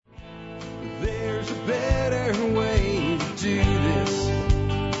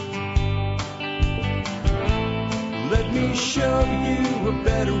show you a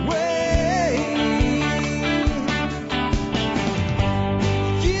better way.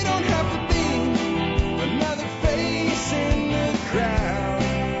 You don't have to be another face in the crowd.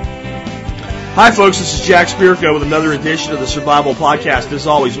 Hi folks, this is Jack Spirko with another edition of the Survival Podcast. As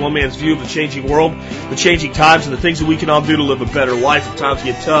always, one man's view of the changing world, the changing times, and the things that we can all do to live a better life if times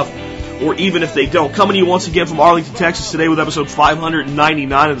get tough, or even if they don't. Coming to you once again from Arlington, Texas today with episode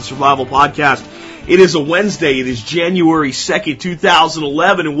 599 of the Survival Podcast. It is a Wednesday. It is January 2nd,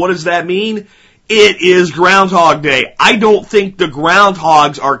 2011, and what does that mean? It is Groundhog Day. I don't think the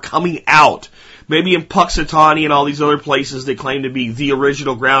groundhogs are coming out. Maybe in Puxatawny and all these other places they claim to be the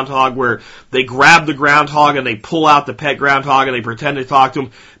original groundhog, where they grab the groundhog and they pull out the pet groundhog and they pretend to talk to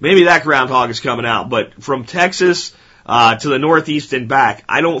him. Maybe that groundhog is coming out. But from Texas to the Northeast and back,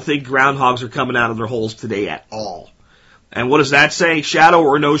 I don't think groundhogs are coming out of their holes today at all. And what does that say? Shadow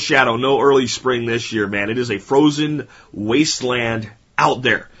or no shadow? No early spring this year, man. It is a frozen wasteland out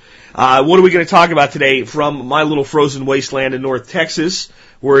there. What are we going to talk about today from my little frozen wasteland in North Texas,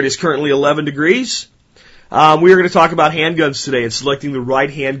 where it is currently 11 degrees? We are going to talk about handguns today and selecting the right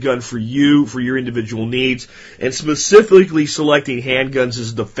handgun for you, for your individual needs, and specifically selecting handguns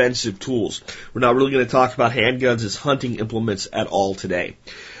as defensive tools. We're not really going to talk about handguns as hunting implements at all today.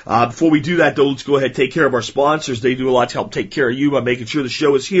 Before we do that, though, let's go ahead and take care of our sponsors. They do a lot to help take care of you by making sure the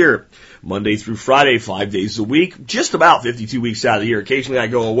show is here Monday through Friday, 5 days a week, just about 52 weeks out of the year. Occasionally I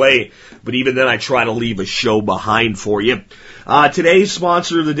go away, but even then I try to leave a show behind for you. Today's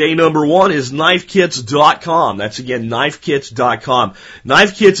sponsor of the day, number one, is KnifeKits.com. That's again, KnifeKits.com.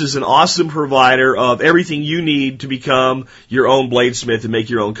 Knife Kits is an awesome provider of everything you need to become your own bladesmith and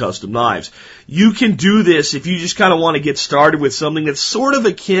make your own custom knives. You can do this if you just kind of want to get started with something that's sort of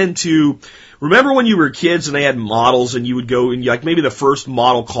akin to, remember when you were kids and they had models and you would go and like maybe the first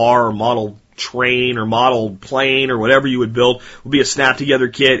model car or model train or model plane or whatever you would build would be a snap together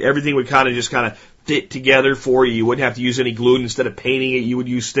kit. Everything would kind of fit together for you. You wouldn't have to use any glue, and instead of painting it, you would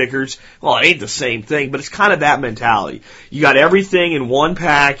use stickers. Well, it ain't the same thing, but it's kind of that mentality. You got everything in one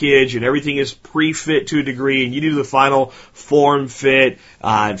package, and everything is pre-fit to a degree, and you do the final form, fit,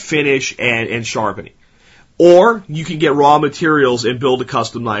 finish, and sharpening. Or you can get raw materials and build a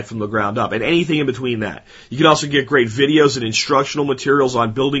custom knife from the ground up, and anything in between that. You can also get great videos and instructional materials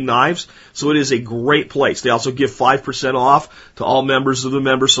on building knives, so it is a great place. They also give 5% off to all members of the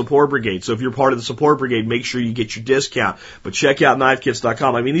Member Support Brigade. So if you're part of the Support Brigade, make sure you get your discount. But check out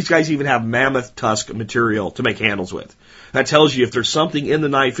KnifeKits.com. I mean, these guys even have mammoth tusk material to make handles with. That tells you if there's something in the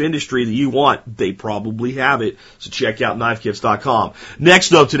knife industry that you want, they probably have it. So check out KnifeKits.com.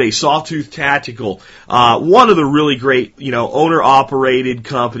 Next up today, Sawtooth Tactical. One of the really great, owner-operated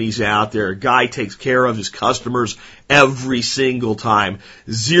companies out there. A guy takes care of his customers every single time.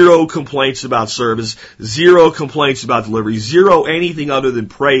 Zero complaints about service, zero complaints about delivery, zero anything other than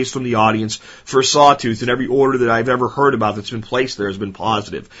praise from the audience for Sawtooth, and every order that I've ever heard about that's been placed there has been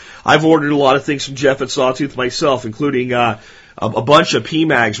positive. I've ordered a lot of things from Jeff at Sawtooth myself, including a bunch of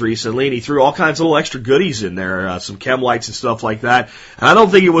PMags recently, and he threw all kinds of little extra goodies in there, some chem lights and stuff like that. And I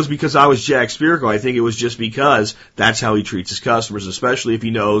don't think it was because I was Jack Spirko. I think it was just because that's how he treats his customers, especially if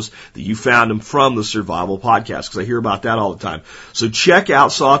he knows that you found him from the Survival Podcast, because I hear about that all the time. So check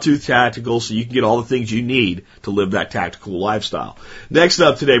out Sawtooth Tactical so you can get all the things you need to live that tactical lifestyle. Next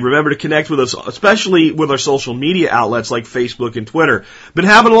up today, remember to connect with us, especially with our social media outlets like Facebook and Twitter. Been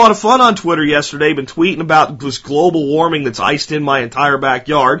having a lot of fun on Twitter yesterday. Been tweeting about this global warming that's iced in my entire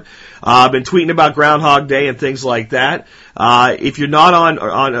backyard. Been tweeting about Groundhog Day and things like that. If you're not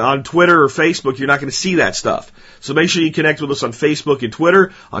on Twitter or Facebook, you're not going to see that stuff. So make sure you connect with us on Facebook and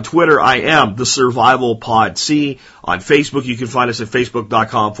Twitter. On Twitter, I am the Survival Pod C. On Facebook, you can find us at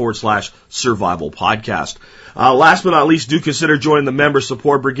facebook.com/Survival Podcast. Last but not least, do consider joining the Member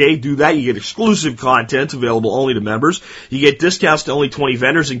Support Brigade. Do that. You get exclusive content available only to members. You get discounts to only 20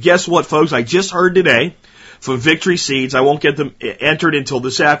 vendors. And guess what, folks? I just heard today from Victory Seeds. I won't get them entered until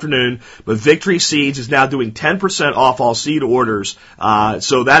this afternoon, but Victory Seeds is now doing 10% off all seed orders.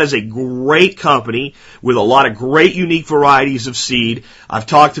 So that is a great company with a lot of great unique varieties of seed. I've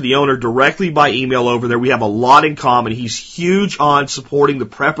talked to the owner directly by email over there. We have a lot in common. He's huge on supporting the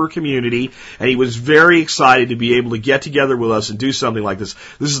prepper community, and he was very excited to be able to get together with us and do something like this.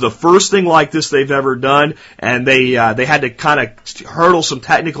 This is the first thing like this they've ever done, and they had to kind of hurdle some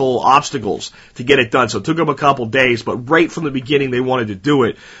technical obstacles to get it done. So it took them a couple days, but right from the beginning they wanted to do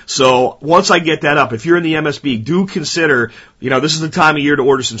it. So once I get that up, if you're in the MSB, do consider, this is the time of year to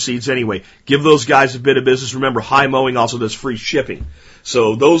order some seeds anyway. Give those guys a bit of business. Remember, High Mowing also does free shipping.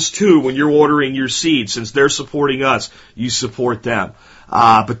 So those two, when you're ordering your seeds, since they're supporting us, you support them.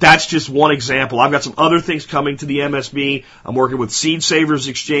 But that's just one example. I've got some other things coming to the MSB. I'm working with Seed Savers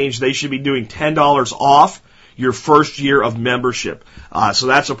Exchange. They should be doing $10 off your first year of membership. So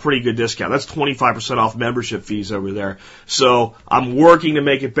that's a pretty good discount. That's 25% off membership fees over there. So I'm working to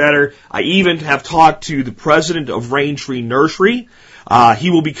make it better. I even have talked to the president of Raintree Nursery. He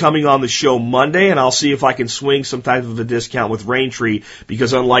will be coming on the show Monday, and I'll see if I can swing some type of a discount with Raintree,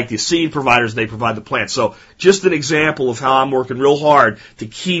 because unlike the seed providers, they provide the plants. So just an example of how I'm working real hard to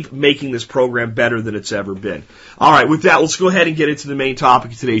keep making this program better than it's ever been. All right, with that, let's go ahead and get into the main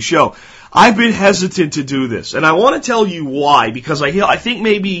topic of today's show. I've been hesitant to do this, and I want to tell you why, because I think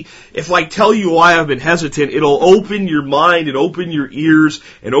maybe if I tell you why I've been hesitant, it'll open your mind and open your ears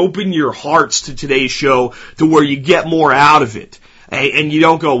and open your hearts to today's show to where you get more out of it. And you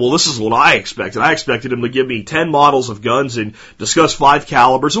don't go, well, this is what I expected. I expected him to give me 10 models of guns and discuss 5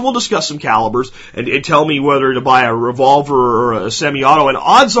 calibers, and we'll discuss some calibers, and tell me whether to buy a revolver or a semi-auto. And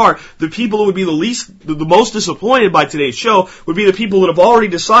odds are the people who would be the most disappointed by today's show would be the people that have already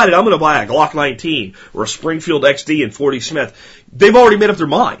decided, I'm going to buy a Glock 19 or a Springfield XD and 40 Smith. They've already made up their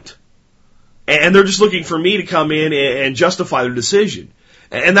mind. And they're just looking for me to come in and justify their decision.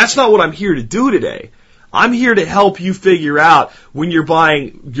 And that's not what I'm here to do today. I'm here to help you figure out when you're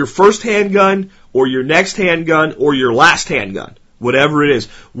buying your first handgun or your next handgun or your last handgun, whatever it is.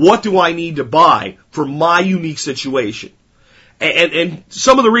 What do I need to buy for my unique situation? And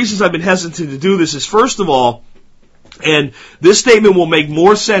some of the reasons I've been hesitant to do this is, first of all, and this statement will make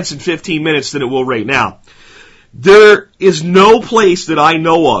more sense in 15 minutes than it will right now. There is no place that I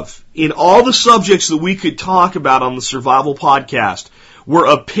know of in all the subjects that we could talk about on the Survival Podcast where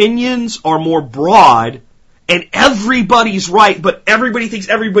opinions are more broad and everybody's right, but everybody thinks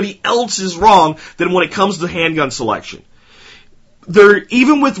everybody else is wrong than when it comes to handgun selection.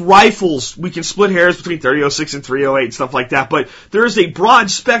 Even with rifles, we can split hairs between .30-06 and .308 and stuff like that, but there is a broad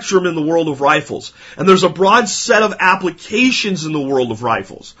spectrum in the world of rifles, and there's a broad set of applications in the world of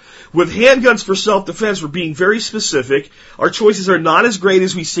rifles. With handguns for self-defense, we're being very specific. Our choices are not as great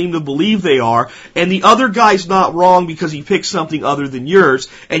as we seem to believe they are, and the other guy's not wrong because he picked something other than yours,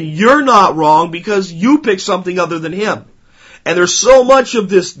 and you're not wrong because you picked something other than him. And there's so much of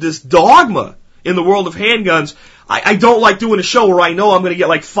this dogma in the world of handguns. I don't like doing a show where I know I'm going to get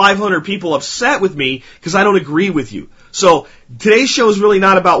like 500 people upset with me because I don't agree with you. So today's show is really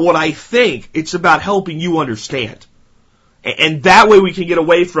not about what I think. It's about helping you understand. And that way we can get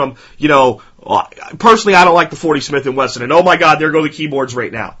away from, personally I don't like the 40 Smith & Wesson. And oh my God, there go the keyboards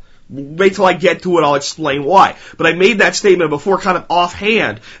right now. Wait till I get to it, I'll explain why. But I made that statement before kind of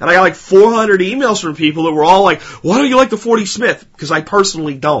offhand, and I got like 400 emails from people that were all like, why don't you like the 40 Smith? Because I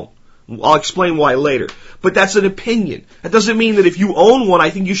personally don't. I'll explain why later. But that's an opinion. That doesn't mean that if you own one, I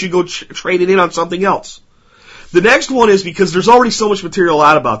think you should go trade it in on something else. The next one is because there's already so much material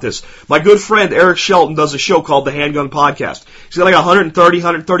out about this. My good friend Eric Shelton does a show called the Handgun Podcast. He's got like 130,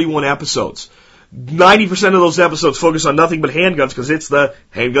 131 episodes. 90% of those episodes focus on nothing but handguns because it's the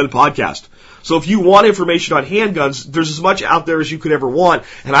Handgun Podcast. So if you want information on handguns, there's as much out there as you could ever want,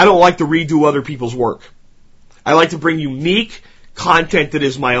 and I don't like to redo other people's work. I like to bring unique content that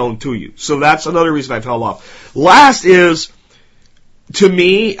is my own to you. So that's another reason I've held off. Last is, to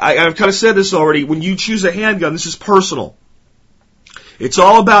me, I've kind of said this already, when you choose a handgun, this is personal. It's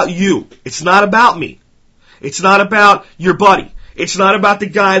all about you. It's not about me. It's not about your buddy. It's not about the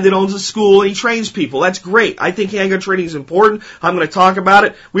guy that owns a school and he trains people. That's great. I think handgun training is important. I'm going to talk about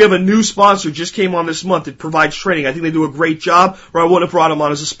it. We have a new sponsor just came on this month that provides training. I think they do a great job, or I wouldn't have brought them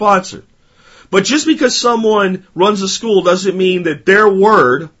on as a sponsor. But just because someone runs a school doesn't mean that their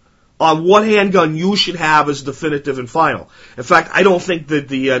word on what handgun you should have is definitive and final. In fact, I don't think that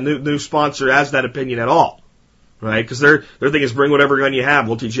the new sponsor has that opinion at all, right? Because their thing is bring whatever gun you have,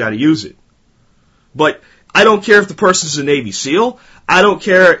 we'll teach you how to use it. But I don't care if the person's a Navy SEAL. I don't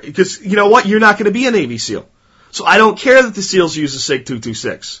care, because you know what? You're not going to be a Navy SEAL. So I don't care that the SEALs use a SIG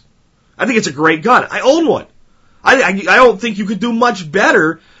 226. I think it's a great gun. I own one. I don't think you could do much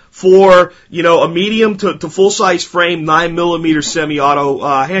better for, a medium to full-size frame 9mm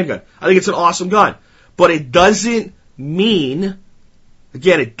semi-auto handgun. I think it's an awesome gun. But it doesn't mean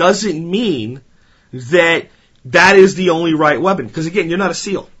that that is the only right weapon. Because again, you're not a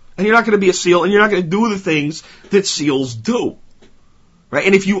SEAL. And you're not going to be a SEAL, and you're not going to do the things that SEALs do. Right?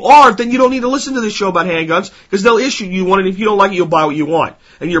 And if you are, then you don't need to listen to this show about handguns, because they'll issue you one, and if you don't like it, you'll buy what you want.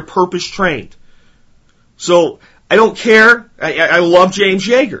 And you're purpose trained. So, I don't care. I love James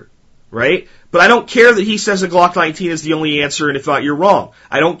Yeager, right? But I don't care that he says a Glock 19 is the only answer, and if not, you're wrong.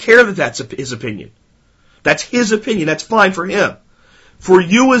 I don't care that that's his opinion. That's his opinion. That's fine for him. For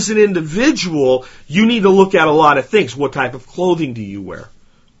you as an individual, you need to look at a lot of things. What type of clothing do you wear?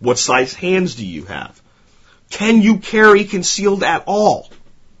 What size hands do you have? Can you carry concealed at all?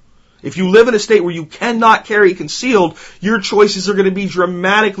 If you live in a state where you cannot carry concealed, your choices are going to be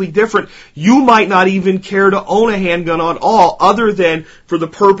dramatically different. You might not even care to own a handgun at all, other than for the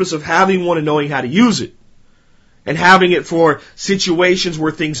purpose of having one and knowing how to use it. And having it for situations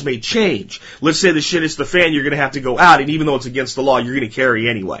where things may change. Let's say the shit hits the fan, you're going to have to go out, and even though it's against the law, you're going to carry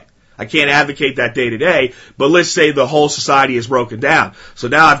anyway. I can't advocate that day to day, but let's say the whole society is broken down. So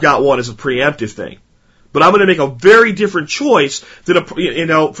now I've got one as a preemptive thing. But I'm going to make a very different choice than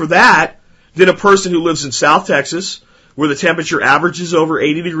for that than a person who lives in South Texas, where the temperature averages over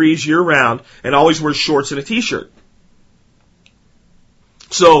 80 degrees year round and always wears shorts and a t-shirt.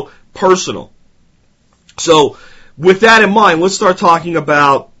 So, personal. So, with that in mind, let's start talking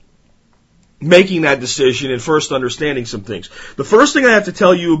about making that decision and first understanding some things. The first thing I have to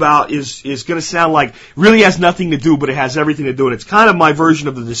tell you about is going to sound like really has nothing to do, but it has everything to do. And it's kind of my version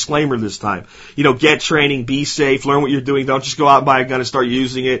of the disclaimer this time. Get training, be safe, learn what you're doing. Don't just go out and buy a gun and start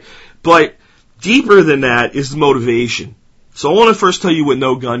using it. But deeper than that is the motivation. So I want to first tell you what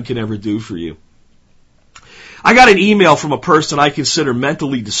no gun can ever do for you. I got an email from a person I consider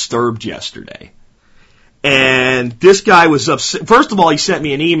mentally disturbed yesterday. And this guy was upset. First of all, he sent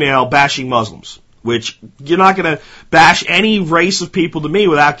me an email bashing Muslims, which you're not going to bash any race of people to me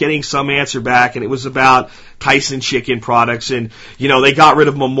without getting some answer back. And it was about Tyson chicken products. And, they got rid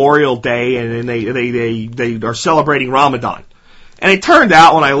of Memorial Day and they are celebrating Ramadan. And it turned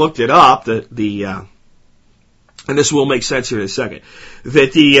out when I looked it up that and this will make sense here in a second,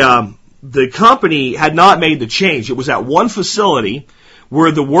 that the company had not made the change. It was at one facility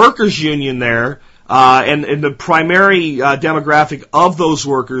where the workers union there, and the primary demographic of those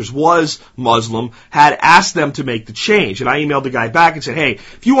workers was Muslim, had asked them to make the change. And I emailed the guy back and said, hey,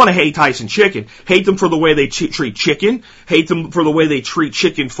 if you want to hate Tyson chicken, hate them for the way they treat chicken, hate them for the way they treat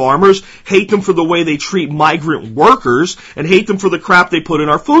chicken farmers, hate them for the way they treat migrant workers, and hate them for the crap they put in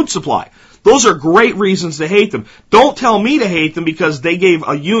our food supply. Those are great reasons to hate them. Don't tell me to hate them because they gave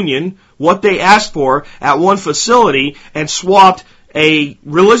a union what they asked for at one facility and swapped a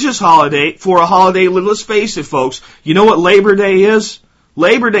religious holiday for a holiday. Let's face it, folks. You know what Labor Day is?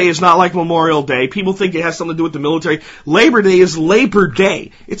 Labor Day is not like Memorial Day. People think it has something to do with the military. Labor Day is Labor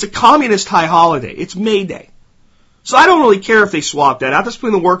Day. It's a communist high holiday. It's May Day. So I don't really care if they swap that out. That's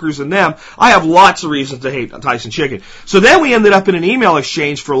between the workers and them. I have lots of reasons to hate Tyson chicken. So then we ended up in an email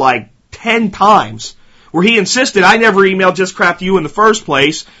exchange for like 10 times where he insisted I never emailed just crap to you in the first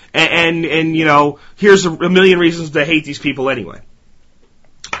place and here's a million reasons to hate these people anyway.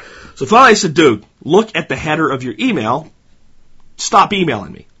 So finally I said, dude, look at the header of your email. Stop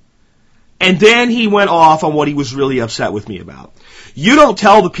emailing me. And then he went off on what he was really upset with me about. You don't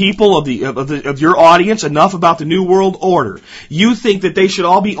tell the people of your audience enough about the New World Order. You think that they should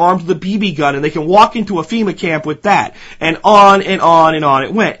all be armed with a BB gun and they can walk into a FEMA camp with that. And on and on and on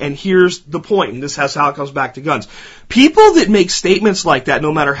it went. And here's the point, and this is how it comes back to guns. People that make statements like that,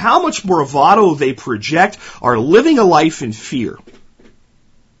 no matter how much bravado they project, are living a life in fear.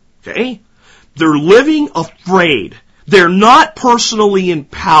 Okay? They're living afraid. They're not personally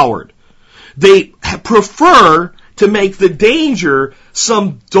empowered. They prefer to make the danger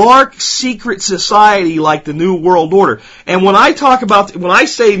some dark secret society like the New World Order. And when I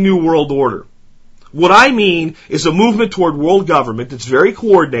say New World Order, what I mean is a movement toward world government that's very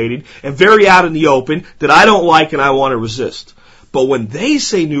coordinated and very out in the open that I don't like and I want to resist. But when they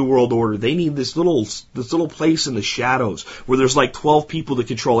say New World Order, they need this little place in the shadows where there's like 12 people that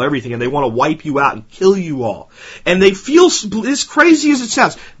control everything and they want to wipe you out and kill you all. And they feel, as crazy as it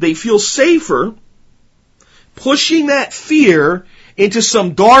sounds, they feel safer pushing that fear into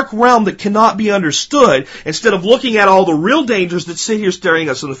some dark realm that cannot be understood instead of looking at all the real dangers that sit here staring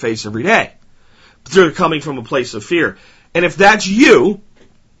us in the face every day. But they're coming from a place of fear. And if that's you,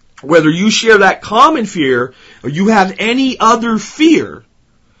 whether you share that common fear or you have any other fear,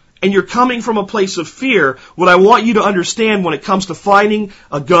 and you're coming from a place of fear, what I want you to understand when it comes to finding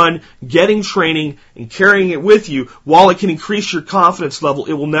a gun, getting training, and carrying it with you, while it can increase your confidence level,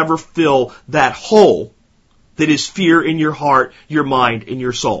 it will never fill that hole that is fear in your heart, your mind, and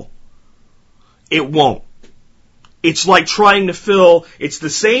your soul. It won't. It's like trying to fill, it's the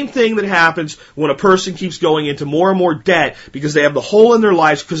same thing that happens when a person keeps going into more and more debt because they have the hole in their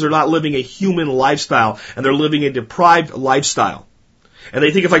lives because they're not living a human lifestyle and they're living a deprived lifestyle. And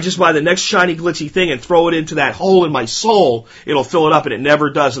they think if I just buy the next shiny glitzy thing and throw it into that hole in my soul, it'll fill it up, and it never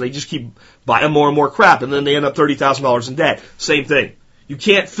does. And they just keep buying more and more crap, and then they end up $30,000 in debt. Same thing. You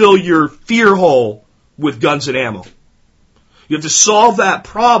can't fill your fear hole with guns and ammo. You have to solve that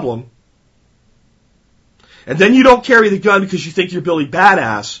problem. And then you don't carry the gun because you think you're Billy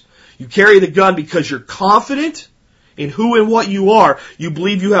Badass. You carry the gun because you're confident in who and what you are. You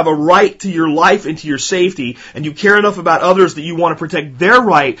believe you have a right to your life and to your safety, and you care enough about others that you want to protect their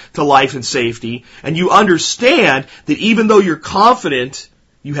right to life and safety, and you understand that even though you're confident,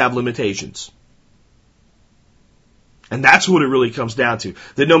 you have limitations. And that's what it really comes down to.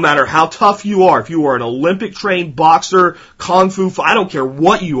 That no matter how tough you are, if you are an Olympic-trained boxer, Kung Fu, I don't care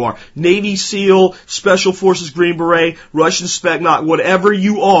what you are, Navy SEAL, Special Forces Green Beret, Russian Spec, whatever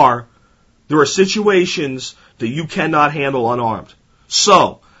you are, there are situations that you cannot handle unarmed.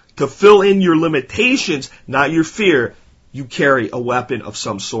 So, to fill in your limitations, not your fear, you carry a weapon of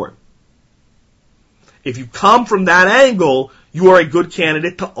some sort. If you come from that angle, you are a good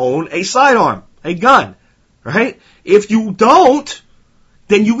candidate to own a sidearm, a gun, right? If you don't,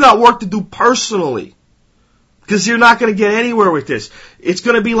 then you got work to do personally. Because you're not going to get anywhere with this. It's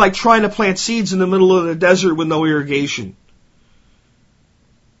going to be like trying to plant seeds in the middle of the desert with no irrigation.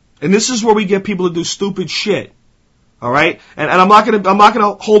 And this is where we get people to do stupid shit. Alright? And I'm not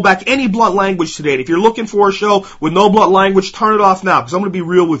gonna hold back any blunt language today. And if you're looking for a show with no blunt language, turn it off now, because I'm gonna be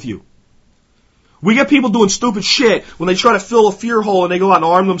real with you. We get people doing stupid shit when they try to fill a fear hole and they go out and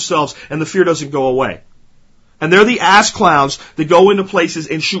arm themselves and the fear doesn't go away. And they're the ass clowns that go into places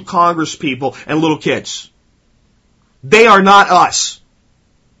and shoot Congress people and little kids. They are not us.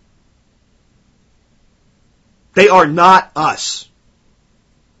 They are not us.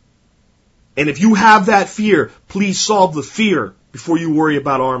 And if you have that fear, please solve the fear before you worry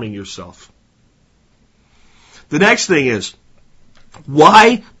about arming yourself. The next thing is,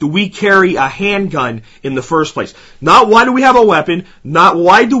 why do we carry a handgun in the first place? Not why do we have a weapon, not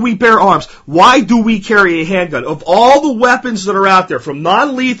why do we bear arms, why do we carry a handgun? Of all the weapons that are out there, from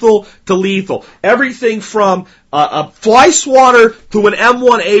non-lethal to lethal, everything from a fly swatter to an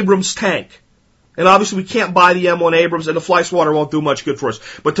M1 Abrams tank. And obviously we can't buy the M1 Abrams and the fly swatter won't do much good for us.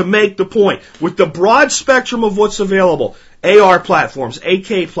 But to make the point, with the broad spectrum of what's available, AR platforms,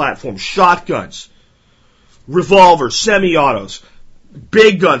 AK platforms, shotguns, revolvers, semi-autos,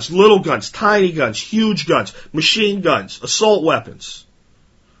 big guns, little guns, tiny guns, huge guns, machine guns, assault weapons.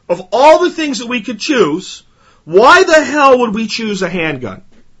 Of all the things that we could choose, why the hell would we choose a handgun?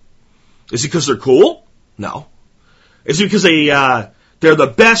 Is it because they're cool? No. Is it because they're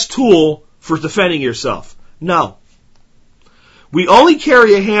the best tool for defending yourself? No. We only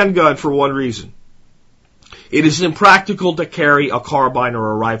carry a handgun for one reason. It is impractical to carry a carbine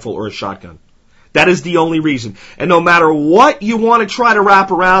or a rifle or a shotgun. That is the only reason. And no matter what you want to try to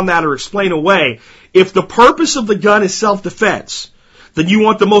wrap around that or explain away, if the purpose of the gun is self-defense, then you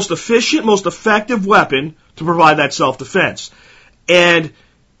want the most efficient, most effective weapon to provide that self-defense. And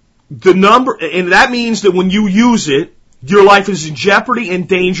that means that when you use it, your life is in jeopardy and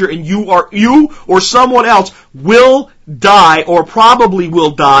danger, and you or someone else will die or probably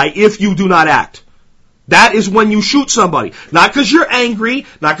will die if you do not act. That is when you shoot somebody. Not because you're angry,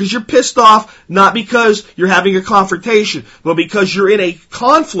 not because you're pissed off, not because you're having a confrontation, but because you're in a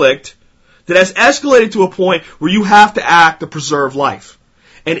conflict that has escalated to a point where you have to act to preserve life.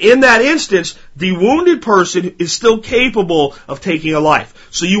 And in that instance, the wounded person is still capable of taking a life.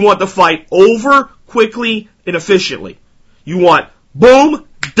 So you want to fight over, quickly, and efficiently. You want, boom,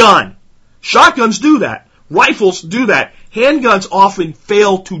 done. Shotguns do that. Rifles do that. Handguns often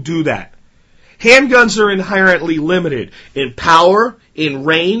fail to do that. Handguns are inherently limited in power, in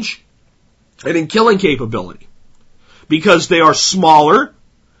range, and in killing capability. Because they are smaller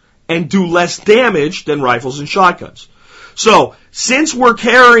and do less damage than rifles and shotguns. So, since we're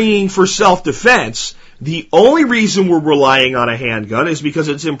carrying for self-defense, the only reason we're relying on a handgun is because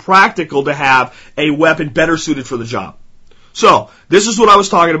it's impractical to have a weapon better suited for the job. So, this is what I was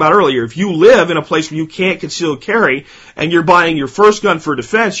talking about earlier. If you live in a place where you can't concealed carry and you're buying your first gun for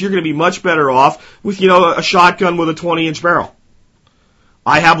defense, you're going to be much better off with, a shotgun with a 20-inch barrel.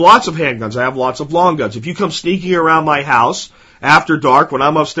 I have lots of handguns. I have lots of long guns. If you come sneaking around my house after dark when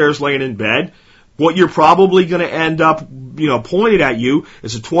I'm upstairs laying in bed, what you're probably going to end up, pointed at you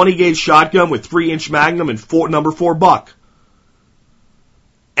is a 20-gauge shotgun with 3-inch Magnum and number 4 buck.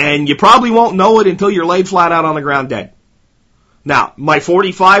 And you probably won't know it until you're laid flat out on the ground dead. Now, my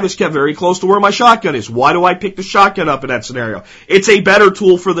 .45 is kept very close to where my shotgun is. Why do I pick the shotgun up in that scenario? It's a better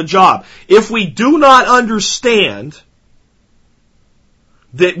tool for the job. If we do not understand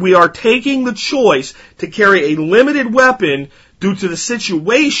that we are taking the choice to carry a limited weapon due to the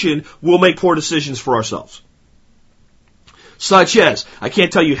situation, we'll make poor decisions for ourselves. Such as, I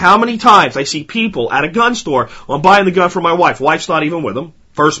can't tell you how many times I see people at a gun store, I'm buying the gun for my wife. Wife's not even with them.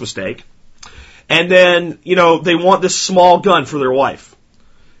 First mistake. And then, they want this small gun for their wife.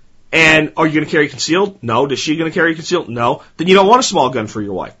 And are you going to carry concealed? No. Is she going to carry concealed? No. Then you don't want a small gun for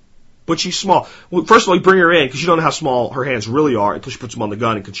your wife. But she's small. Well, first of all, you bring her in because you don't know how small her hands really are until she puts them on the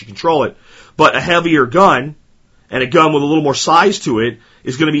gun and can she control it. But a heavier gun and a gun with a little more size to it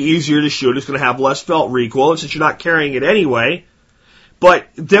is going to be easier to shoot. It's going to have less felt recoil. And since you're not carrying it anyway, but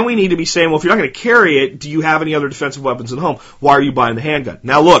then we need to be saying, well, if you're not going to carry it, do you have any other defensive weapons at home? Why are you buying the handgun?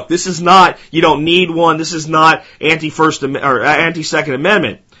 Now look, this is not, you don't need one. This is not anti-Second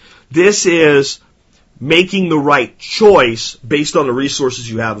Amendment. This is making the right choice based on the resources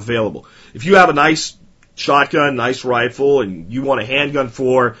you have available. If you have a nice shotgun, nice rifle, and you want a handgun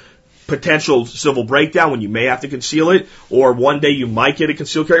for potential civil breakdown when you may have to conceal it, or one day you might get a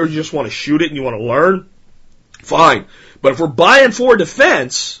concealed carry, or you just want to shoot it and you want to learn, fine. But if we're buying for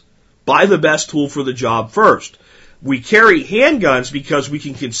defense, buy the best tool for the job first. We carry handguns because we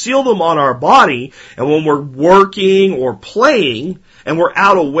can conceal them on our body, and when we're working or playing, and we're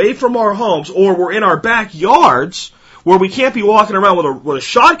out away from our homes, or we're in our backyards, where we can't be walking around with a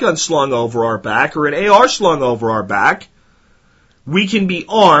shotgun slung over our back, or an AR slung over our back, we can be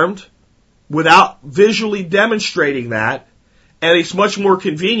armed without visually demonstrating that, and it's much more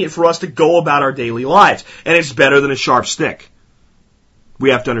convenient for us to go about our daily lives. And it's better than a sharp stick. We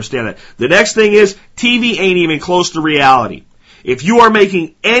have to understand that. The next thing is, TV ain't even close to reality. If you are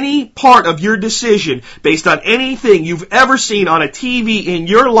making any part of your decision based on anything you've ever seen on a TV in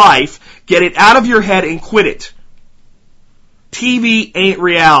your life, get it out of your head and quit it. TV ain't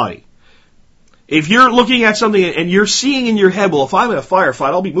reality. If you're looking at something and you're seeing in your head, well, if I'm in a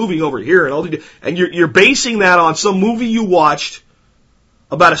firefight, I'll be moving over here, and you're basing that on some movie you watched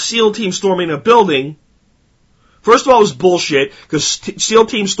about a SEAL team storming a building. First of all, it was bullshit, because SEAL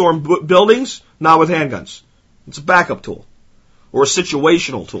teams storm buildings, not with handguns. It's a backup tool, or a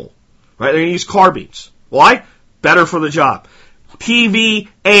situational tool, right? They're going to use carbines. Why? Better for the job. TV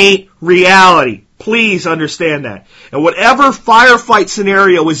ain't reality. Please understand that. And whatever firefight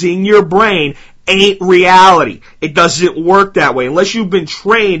scenario is in your brain ain't reality. It doesn't work that way unless you've been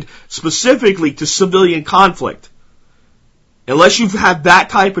trained specifically to civilian conflict. Unless you've had that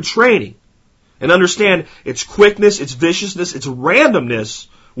type of training and understand its quickness, its viciousness, its randomness,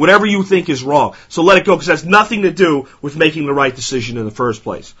 whatever you think is wrong. So let it go, because that's nothing to do with making the right decision in the first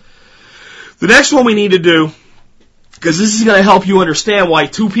place. The next one we need to do, because this is going to help you understand why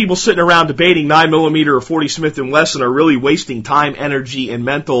two people sitting around debating 9mm or 40 Smith & Wesson are really wasting time, energy, and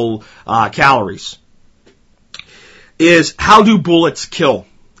mental calories, is how do bullets kill?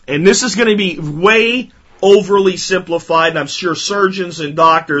 And this is going to be way overly simplified, and I'm sure surgeons and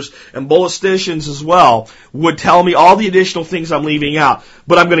doctors and ballisticians as well would tell me all the additional things I'm leaving out.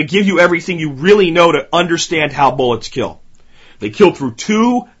 But I'm going to give you everything you really know to understand how bullets kill. They kill through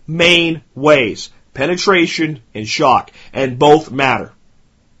two main ways: penetration and shock. And both matter.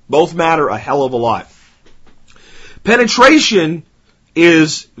 Both matter a hell of a lot. Penetration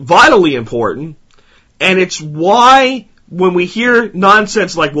is vitally important, and it's why when we hear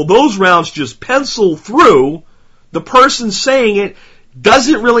nonsense like, well, those rounds just pencil through, the person saying it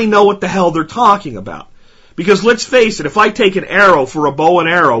doesn't really know what the hell they're talking about. Because let's face it, if I take an arrow for a bow and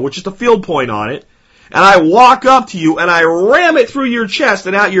arrow, which is the field point on it, and I walk up to you and I ram it through your chest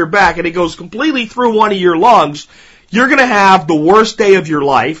and out your back, and it goes completely through one of your lungs, you're going to have the worst day of your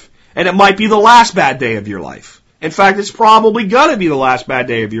life, and it might be the last bad day of your life. In fact, it's probably going to be the last bad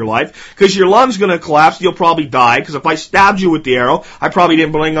day of your life, because your lung's going to collapse, you'll probably die, because if I stabbed you with the arrow, I probably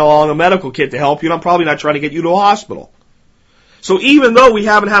didn't bring along a medical kit to help you, and I'm probably not trying to get you to a hospital. So even though we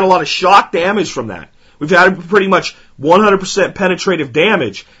haven't had a lot of shock damage from that, we've had pretty much 100% penetrative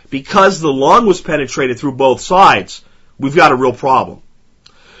damage, because the lung was penetrated through both sides, we've got a real problem.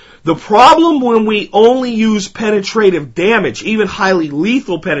 The problem when we only use penetrative damage, even highly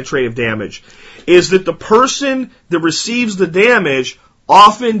lethal penetrative damage, is that the person that receives the damage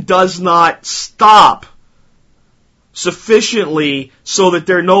often does not stop sufficiently so that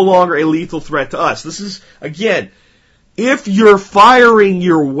they're no longer a lethal threat to us. This is, again, if you're firing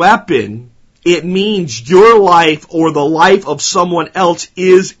your weapon, it means your life or the life of someone else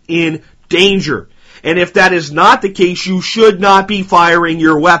is in danger. And if that is not the case, you should not be firing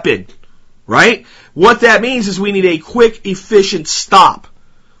your weapon, right? What that means is we need a quick, efficient stop.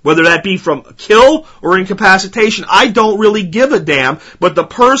 Whether that be from kill or incapacitation, I don't really give a damn, but the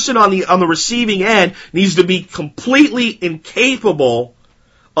person on the receiving end needs to be completely incapable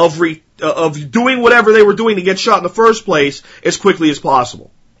of doing whatever they were doing to get shot in the first place as quickly as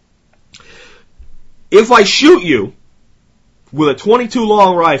possible. If I shoot you with a .22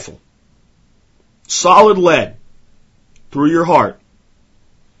 long rifle, solid lead, through your heart,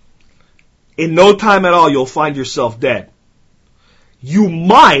 in no time at all, you'll find yourself dead. You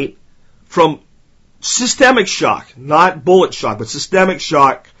might, from systemic shock, not bullet shock, but systemic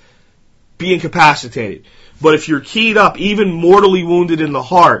shock, be incapacitated. But if you're keyed up, even mortally wounded in the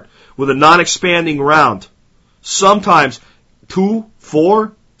heart, with a non-expanding round, sometimes 2,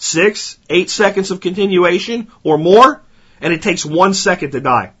 4, 6, 8 seconds of continuation or more, and it takes 1 second to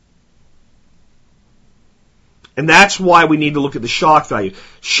die. And that's why we need to look at the shock value.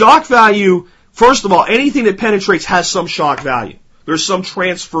 Shock value, first of all, anything that penetrates has some shock value. There's some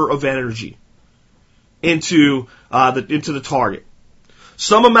transfer of energy into the target.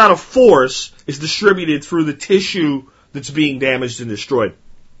 Some amount of force is distributed through the tissue that's being damaged and destroyed.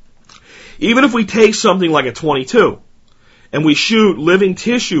 Even if we take something like a .22 and we shoot living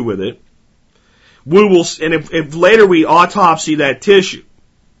tissue with it, we will, and if later we autopsy that tissue,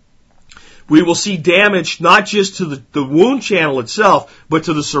 we will see damage not just to the wound channel itself, but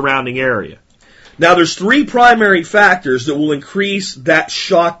to the surrounding area. Now, there's 3 primary factors that will increase that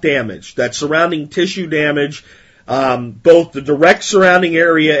shock damage, that surrounding tissue damage, both the direct surrounding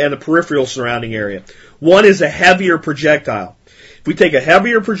area and the peripheral surrounding area. One is a heavier projectile. If we take a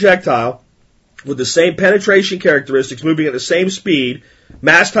heavier projectile with the same penetration characteristics, moving at the same speed,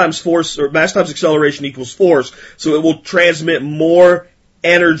 mass times force, or mass times acceleration equals force, so it will transmit more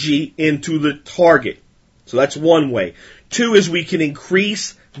energy into the target. So that's one way. 2 is we can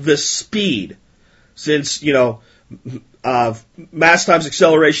increase the speed. Since, mass times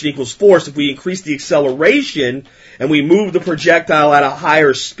acceleration equals force, if we increase the acceleration and we move the projectile at a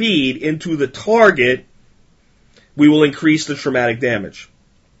higher speed into the target, we will increase the traumatic damage.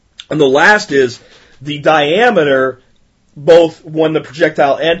 And the last is the diameter, both when the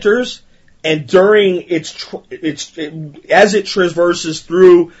projectile enters and during as it traverses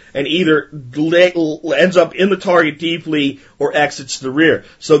through and either ends up in the target deeply or exits the rear.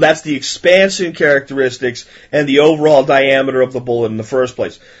 So that's the expansion characteristics and the overall diameter of the bullet in the first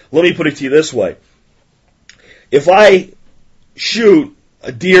place. Let me put it to you this way. If I shoot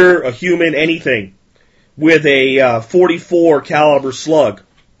a deer, a human, anything with a 44 caliber slug,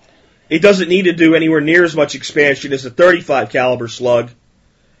 it doesn't need to do anywhere near as much expansion as a 35 caliber slug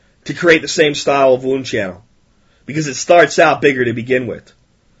to create the same style of wound channel, because it starts out bigger to begin with.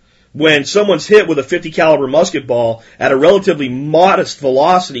 When someone's hit with a 50 caliber musket ball at a relatively modest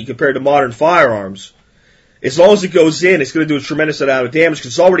velocity compared to modern firearms, as long as it goes in, it's going to do a tremendous amount of damage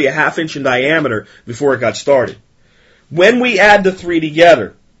because it's already a half-inch in diameter before it got started. When we add the 3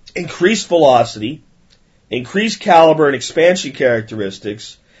 together, increased velocity, increased caliber and expansion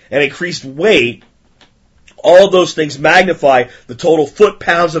characteristics, and increased weight, all of those things magnify the total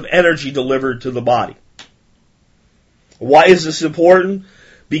foot-pounds of energy delivered to the body. Why is this important?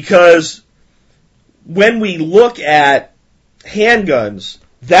 Because when we look at handguns,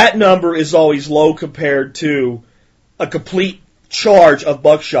 that number is always low compared to a complete charge of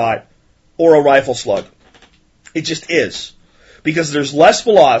buckshot or a rifle slug. It just is. Because there's less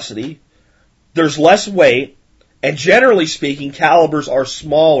velocity, there's less weight, and generally speaking, calibers are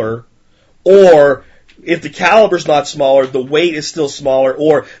smaller, or if the caliber's not smaller, the weight is still smaller,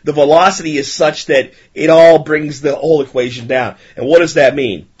 or the velocity is such that it all brings the whole equation down. And what does that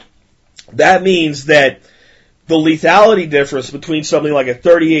mean? That means that the lethality difference between something like a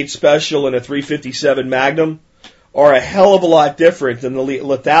 .38 Special and a .357 Magnum are a hell of a lot different than the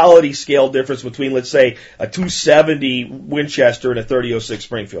lethality scale difference between, let's say, a .270 Winchester and a .30-06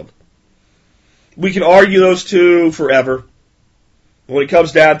 Springfield. We can argue those two forever. When it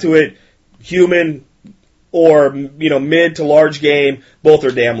comes down to it, human or, mid to large game, both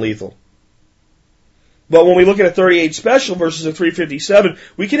are damn lethal. But when we look at a .38 Special versus a .357,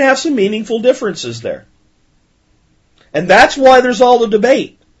 we can have some meaningful differences there. And that's why there's all the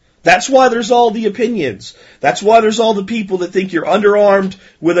debate. That's why there's all the opinions. That's why there's all the people that think you're underarmed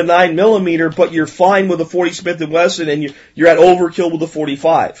with a 9mm, but you're fine with a 40 Smith & Wesson and you're at overkill with a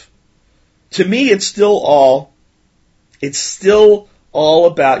 45. To me, it's still all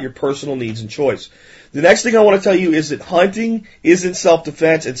about your personal needs and choice. The next thing I want to tell you is that hunting isn't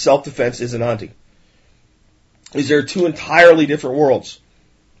self-defense and self-defense isn't hunting. These are 2 entirely different worlds.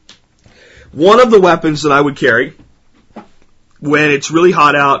 One of the weapons that I would carry when it's really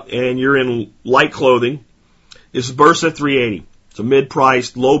hot out and you're in light clothing is a Bersa 380. It's a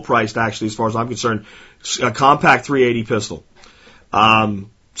mid-priced, low-priced actually as far as I'm concerned, a compact 380 pistol.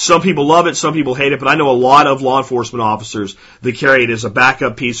 Some people love it, some people hate it, but I know a lot of law enforcement officers that carry it as a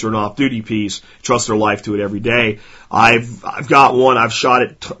backup piece or an off-duty piece, trust their life to it every day. I've got one, I've shot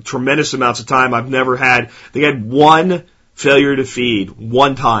it tremendous amounts of time. They had one failure to feed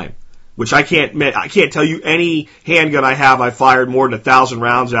one time which I can't tell you any handgun I fired more than 1,000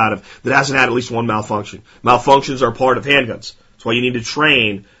 rounds out of that hasn't had at least one malfunction. Malfunctions are part of handguns. That's why you need to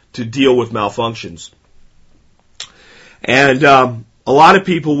train to deal with malfunctions. And a lot of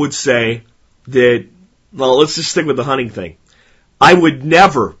people would say that, well, let's just stick with the hunting thing. I would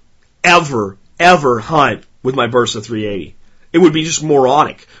never, ever, ever hunt with my Bersa 380. It would be just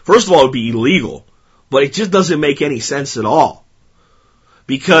moronic. First of all, it would be illegal, but it just doesn't make any sense at all.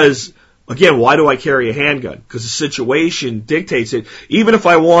 Because, again, why do I carry a handgun? Because the situation dictates it. Even if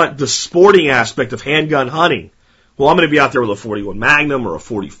I want the sporting aspect of handgun hunting, well, I'm going to be out there with a 41 Magnum or a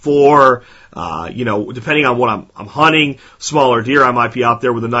 44, depending on what I'm hunting. Smaller deer, I might be out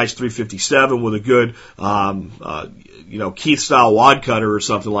there with a nice 357 with a good, Keith-style wad cutter or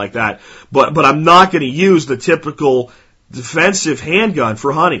something like that. But I'm not going to use the typical defensive handgun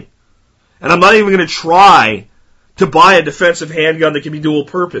for hunting. And I'm not even going to try to buy a defensive handgun that can be dual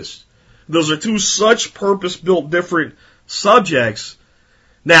purpose. Those are two such purpose-built different subjects.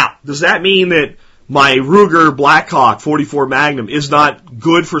 Now, does that mean that my Ruger Blackhawk 44 Magnum is not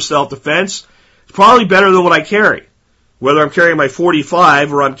good for self-defense? It's probably better than what I carry. Whether I'm carrying my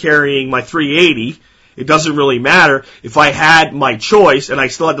 45 or I'm carrying my 380, it doesn't really matter. If I had my choice and I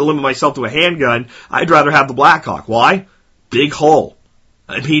still had to limit myself to a handgun, I'd rather have the Blackhawk. Why? Big hole.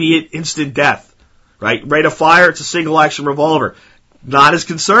 Immediate, instant death. Right? Rate of fire, it's a single-action revolver. Not as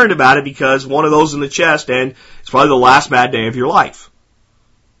concerned about it because one of those in the chest and it's probably the last bad day of your life.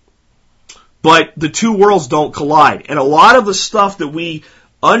 But the two worlds don't collide. And a lot of the stuff that we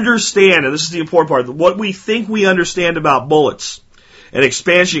understand, and this is the important part, what we think we understand about bullets and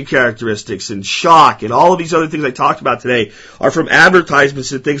expansion characteristics and shock and all of these other things I talked about today are from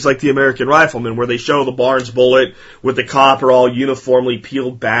advertisements and things like the American Rifleman, where they show the Barnes bullet with the copper all uniformly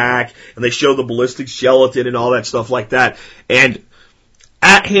peeled back, and they show the ballistics gelatin and all that stuff like that. And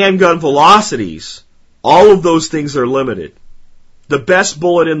at handgun velocities, all of those things are limited. The best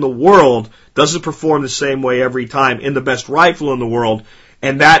bullet in the world doesn't perform the same way every time in the best rifle in the world,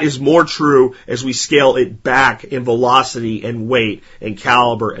 and that is more true as we scale it back in velocity and weight and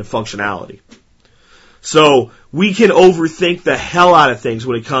caliber and functionality. So we can overthink the hell out of things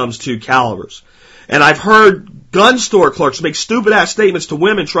when it comes to calibers. And I've heard gun store clerks make stupid-ass statements to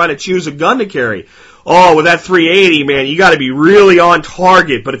women trying to choose a gun to carry. Oh, with that 380, man, you got to be really on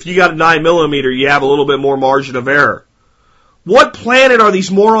target, but if you got a 9mm, you have a little bit more margin of error. What planet are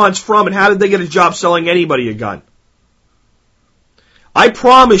these morons from, and how did they get a job selling anybody a gun? I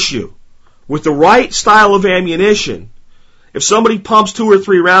promise you, with the right style of ammunition, if somebody pumps 2 or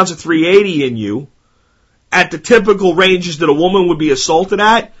 3 rounds of 380 in you, at the typical ranges that a woman would be assaulted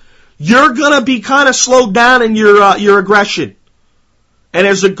at, you're going to be kind of slowed down in your aggression. And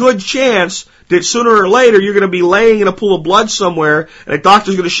there's a good chance that sooner or later you're going to be laying in a pool of blood somewhere, and a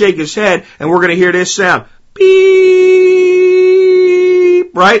doctor's going to shake his head, and we're going to hear this sound. Beep!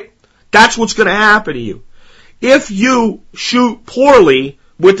 Right? That's what's going to happen to you. If you shoot poorly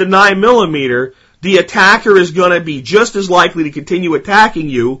with the 9mm, the attacker is going to be just as likely to continue attacking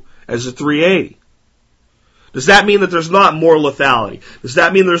you as a 380. Does that mean that there's not more lethality? Does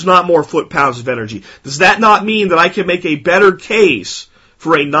that mean there's not more foot-pounds of energy? Does that not mean that I can make a better case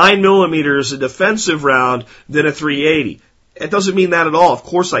for a 9mm as a defensive round than a 380? It doesn't mean that at all. Of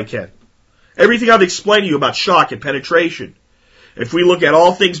course I can. Everything I've explained to you about shock and penetration, if we look at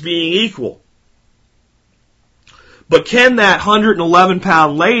all things being equal, but can that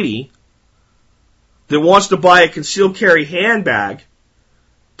 111-pound lady that wants to buy a concealed carry handbag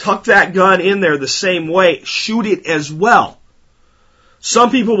tuck that gun in there the same way, shoot it as well?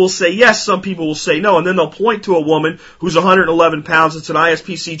 Some people will say yes, some people will say no, and then they'll point to a woman who's 111 pounds. It's an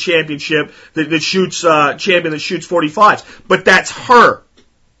ISPC championship that shoots champion that shoots 45s, but that's her.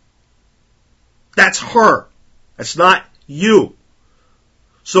 That's her. That's not you.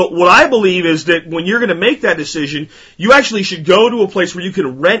 So what I believe is that when you're going to make that decision, you actually should go to a place where you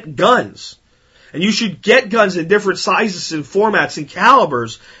can rent guns. And you should get guns in different sizes and formats and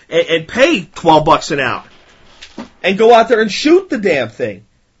calibers and pay $12 an hour. And go out there and shoot the damn thing.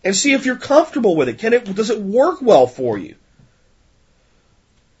 And see if you're comfortable with it. Does it work well for you?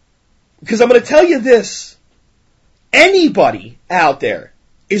 Because I'm going to tell you this. Anybody out there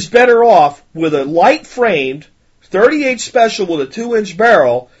is better off with a light-framed 38 special with a 2-inch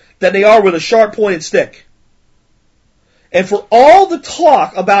barrel than they are with a sharp-pointed stick. And for all the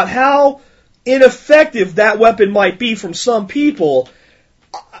talk about how ineffective that weapon might be from some people,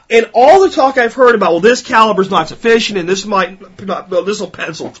 and all the talk I've heard about, well, this caliber's not sufficient, and this will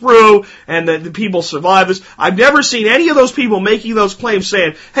pencil through, and the people survive this. I've never seen any of those people making those claims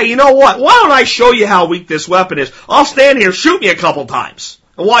saying, hey, you know what? Why don't I show you how weak this weapon is? I'll stand here, shoot me a couple times.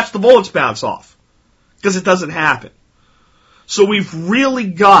 and watch the bullets bounce off. Because it doesn't happen. So we've really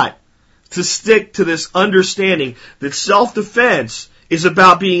got to stick to this understanding that self-defense is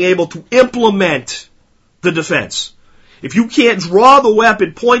about being able to implement the defense. If you can't draw the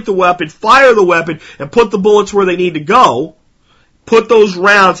weapon, point the weapon, fire the weapon, and put the bullets where they need to go, put those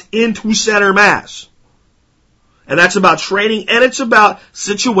rounds into center mass. And that's about training, and it's about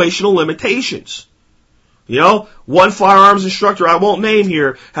situational limitations. You know, one firearms instructor I won't name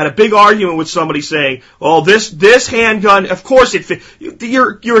here had a big argument with somebody saying, "Oh, this handgun, of course it fit."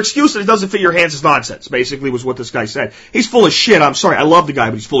 Your excuse that it doesn't fit your hands is nonsense. Basically, was what this guy said. He's full of shit. I'm sorry, I love the guy,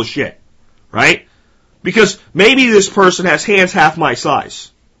 but he's full of shit, right? Because maybe this person has hands half my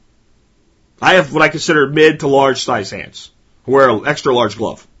size. I have what I consider mid to large size hands. I wear an extra large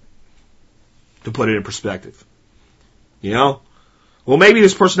glove, to put it in perspective. You know? Well, maybe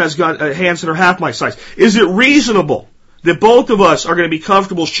this person has hands that are half my size. Is it reasonable that both of us are going to be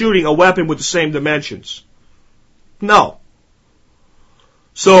comfortable shooting a weapon with the same dimensions? No.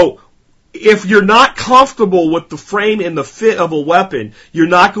 So, if you're not comfortable with the frame and the fit of a weapon, you're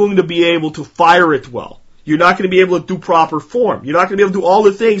not going to be able to fire it well. You're not going to be able to do proper form. You're not going to be able to do all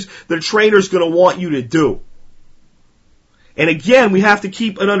the things that a trainer's going to want you to do. And again, we have to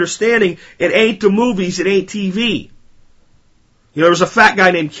keep an understanding, it ain't the movies, it ain't TV. You know, there was a fat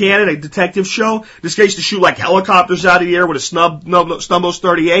guy named Cannon, a detective show. This guy used to shoot like helicopters out of the air with a Snubnos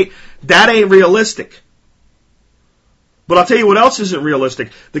 38. That ain't realistic. But I'll tell you what else isn't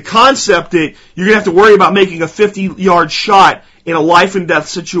realistic. The concept that you're going to have to worry about making a 50-yard shot in a life-and-death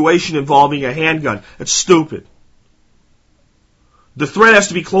situation involving a handgun. That's stupid. The threat has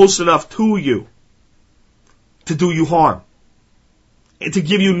to be close enough to you to do you harm. And to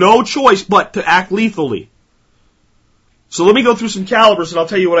give you no choice but to act lethally. So let me go through some calibers and I'll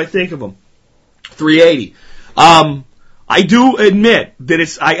tell you what I think of them. 380. I do admit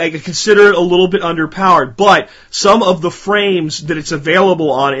that I consider it a little bit underpowered, but some of the frames that it's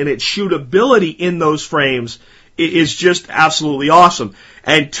available on and its shootability in those frames is just absolutely awesome.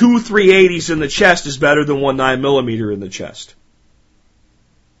 And 2 380s in the chest is better than 1 9mm in the chest.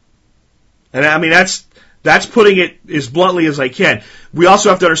 And I mean, that's putting it as bluntly as I can. We also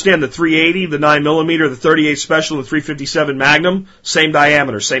have to understand the 380, the 9mm, the 38 Special, and the 357 Magnum, same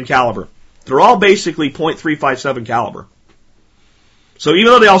diameter, same caliber. They're all basically .357 caliber. So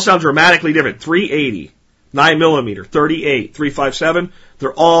even though they all sound dramatically different, 380, 9mm, 38, 357,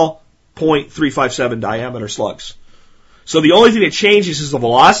 they're all .357 diameter slugs. So the only thing that changes is the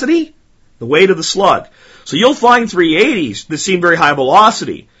velocity, the weight of the slug. So you'll find 380s that seem very high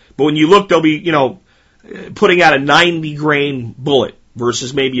velocity, but when you look, they'll be, you know, putting out a 90 grain bullet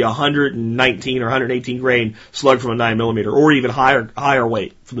versus maybe 119 or 118 grain slug from a 9mm, or even higher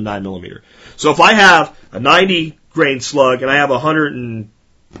weight from the 9mm. So if I have a 90 grain slug and I have a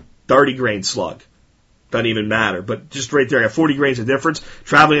 130 grain slug, doesn't even matter, but just right there, I have 40 grains of difference,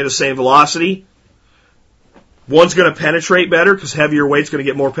 traveling at the same velocity. One's going to penetrate better because heavier weight's going to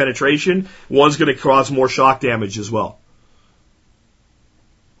get more penetration. One's going to cause more shock damage as well.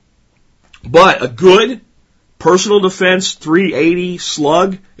 But a good personal defense 380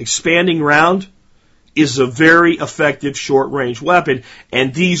 slug expanding round is a very effective short-range weapon,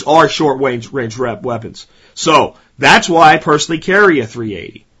 and these are short-range weapons. So that's why I personally carry a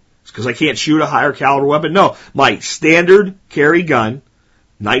 380. It's because I can't shoot a higher caliber weapon. No, my standard carry gun,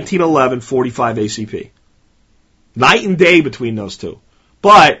 1911 45 ACP. Night and day between those two.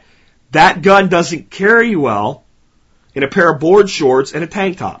 But that gun doesn't carry well in a pair of board shorts and a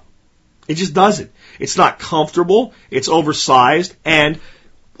tank top. It just doesn't. It's not comfortable, it's oversized, and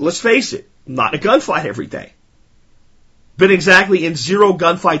let's face it, I'm not in a gunfight every day. Been exactly in 0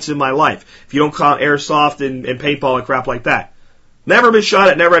 gunfights in my life, if you don't count airsoft and paintball and crap like that. Never been shot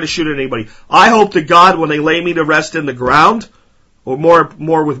at, never had to shoot at anybody. I hope to God when they lay me to rest in the ground, or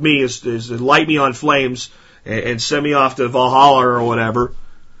more with me is light me on flames and send me off to Valhalla or whatever,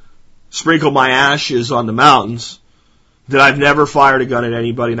 sprinkle my ashes on the mountains, that I've never fired a gun at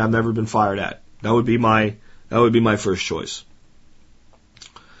anybody and I've never been fired at. That would be my first choice.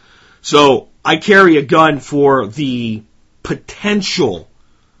 So I carry a gun for the potential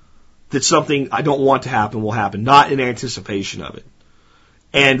that something I don't want to happen will happen, not in anticipation of it.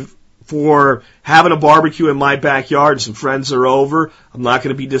 And for having a barbecue in my backyard and some friends are over, I'm not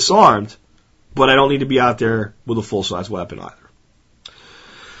going to be disarmed, but I don't need to be out there with a full-size weapon either.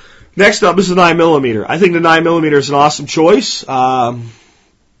 Next up is the 9mm. I think the 9mm is an awesome choice. And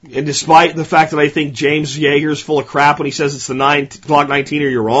despite the fact that I think James Yeager is full of crap when he says it's the Glock 19 or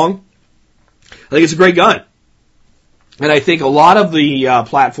you're wrong, I think it's a great gun. And I think a lot of the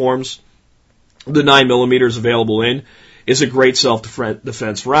platforms the 9mm is available in is a great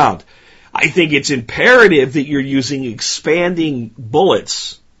self-defense round. I think it's imperative that you're using expanding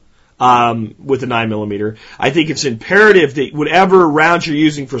bullets with a 9mm. I think it's imperative that whatever rounds you're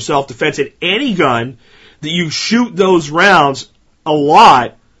using for self-defense in any gun, that you shoot those rounds a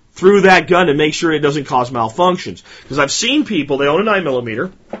lot through that gun to make sure it doesn't cause malfunctions. Because I've seen people, they own a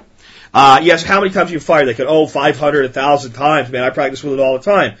 9mm. Yes, how many times do you fire? They can, 500, 1,000 times. Man, I practice with it all the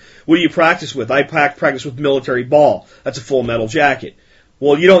time. What do you practice with? I practice with military ball. That's a full metal jacket.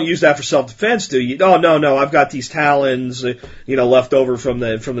 Well, you don't use that for self-defense, do you? Oh, no, I've got these Talons, left over from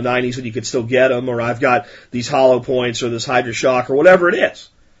the 90s when you could still get them, or I've got these hollow points or this Hydra Shock or whatever it is.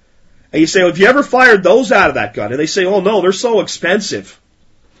 And you say, well, have you ever fired those out of that gun? And they say, oh, no, they're so expensive.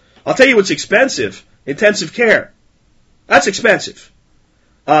 I'll tell you what's expensive. Intensive care. That's expensive.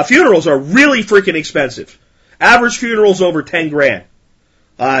 Funerals are really freaking expensive. Average funeral's over 10 grand.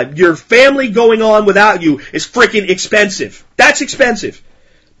 Your family going on without you is freaking expensive. That's expensive.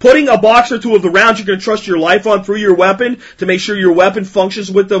 Putting a box or two of the rounds you're going to trust your life on through your weapon to make sure your weapon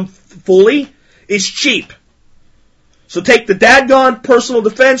functions with them fully is cheap. So take the dadgone personal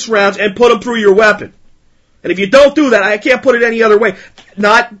defense rounds and put them through your weapon. And if you don't do that, I can't put it any other way.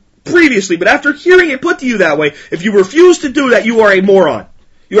 Not previously, but after hearing it put to you that way, if you refuse to do that, you are a moron.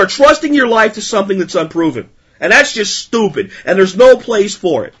 You are trusting your life to something that's unproven. And that's just stupid. And there's no place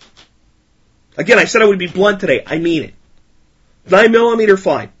for it. Again, I said I would be blunt today. I mean it. 9mm,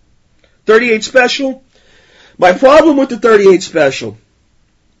 fine. 38 Special. My problem with the 38 Special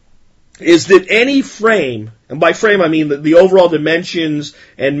is that any frame, and by frame I mean the overall dimensions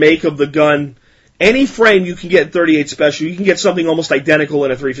and make of the gun, any frame you can get in 38 Special, you can get something almost identical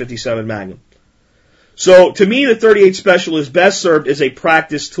in a 357 Magnum. So, to me, the 38 Special is best served as a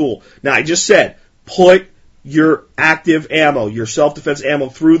practice tool. Now, I just said, put your active ammo, your self-defense ammo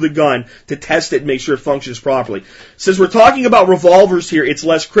through the gun to test it and make sure it functions properly. Since we're talking about revolvers here, it's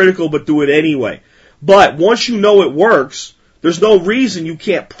less critical, but do it anyway. But once you know it works, there's no reason you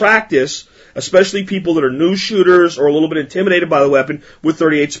can't practice, especially people that are new shooters or a little bit intimidated by the weapon, with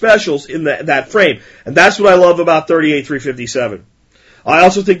 38 Specials in that frame. And that's what I love about 38 357. I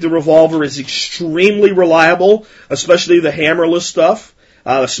also think the revolver is extremely reliable, especially the hammerless stuff.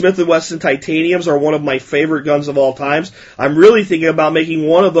 The Smith & Wesson Titaniums are one of my favorite guns of all times. I'm really thinking about making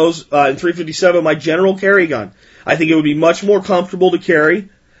one of those in 357 my general carry gun. I think it would be much more comfortable to carry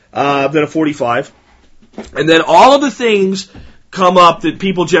than a 45. And then all of the things come up that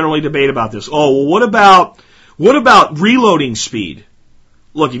people generally debate about this. Oh, well, what about reloading speed?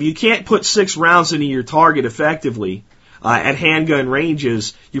 Look, if you can't put 6 rounds into your target effectively at handgun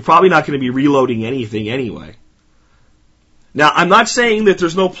ranges, you're probably not going to be reloading anything anyway. Now, I'm not saying that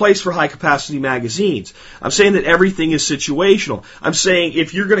there's no place for high-capacity magazines. I'm saying that everything is situational. I'm saying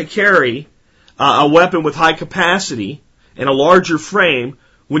if you're going to carry a weapon with high capacity and a larger frame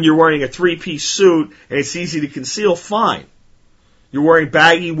when you're wearing a 3-piece suit and it's easy to conceal, fine. You're wearing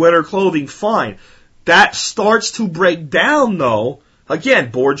baggy winter clothing, fine. That starts to break down, though,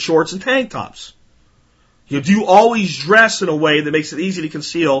 again, board shorts and tank tops. Do you always dress in a way that makes it easy to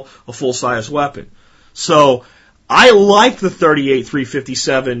conceal a full-size weapon? So I like the 38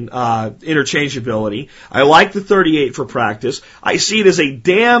 357 interchangeability. I like the 38 for practice. I see it as a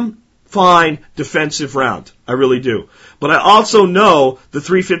damn fine defensive round. I really do. But I also know the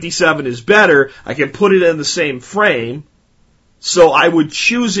 357 is better. I can put it in the same frame. So I would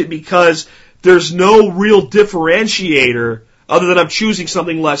choose it because there's no real differentiator other than I'm choosing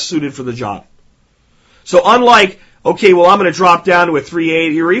something less suited for the job. So unlike, okay, well, I'm going to drop down to a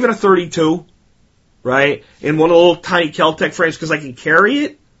 380 or even a 32, right, in one of the little tiny Kel-Tec frames because I can carry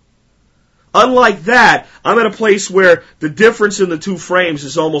it. Unlike that, I'm at a place where the difference in the two frames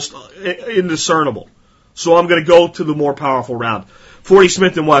is almost indiscernible. So I'm going to go to the more powerful round. 40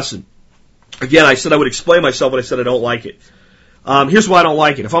 Smith & Wesson. Again, I said I would explain myself, but I said I don't like it. Here's why I don't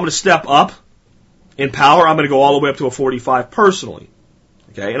like it. If I'm going to step up in power, I'm going to go all the way up to a 45 personally.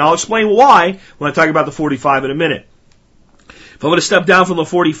 Okay, and I'll explain why when I talk about the 45 in a minute. If I'm going to step down from the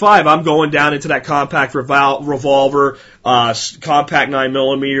 45, I'm going down into that compact revolver, compact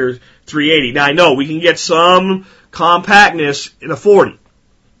 9mm 380. Now I know we can get some compactness in a 40,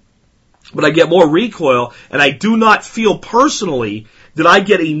 but I get more recoil, and I do not feel personally that I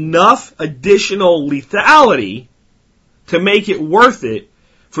get enough additional lethality to make it worth it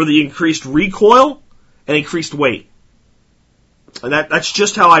for the increased recoil and increased weight. And that's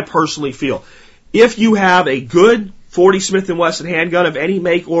just how I personally feel. If you have a good .40 Smith & Wesson handgun of any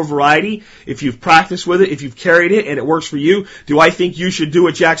make or variety, if you've practiced with it, if you've carried it and it works for you, do I think you should do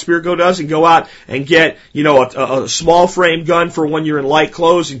what Jack Spirko does and go out and get, a small frame gun for when you're in light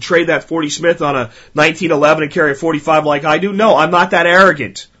clothes and trade that .40 Smith on a 1911 and carry a .45 like I do? No, I'm not that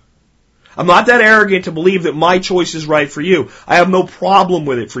arrogant. I'm not that arrogant to believe that my choice is right for you. I have no problem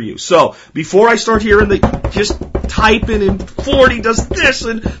with it for you. So, before I start hearing just typing and .40 does this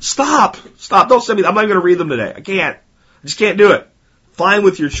and stop, don't send me, I'm not going to read them today. I can't. I just can't do it. Fine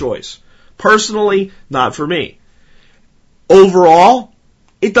with your choice. Personally, not for me. Overall,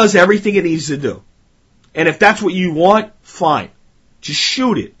 it does everything it needs to do. And if that's what you want, fine. Just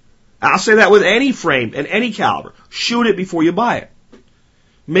shoot it. I'll say that with any frame and any caliber. Shoot it before you buy it.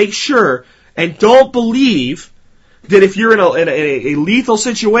 Make sure, and don't believe that if you're in a lethal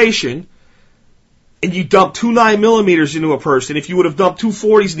situation and you dump 2 9mm into a person, if you would have dumped 2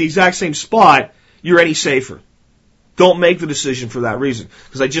 40s in the exact same spot, you're any safer. Don't make the decision for that reason,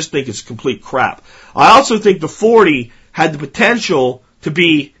 because I just think it's complete crap. I also think the .40 had the potential to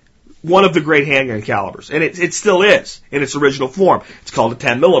be one of the great handgun calibers, and it still is in its original form. It's called a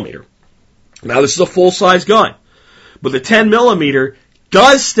 10mm. Now, this is a full-size gun, but the 10mm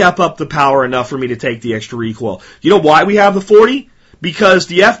does step up the power enough for me to take the extra recoil. You know why we have the .40? Because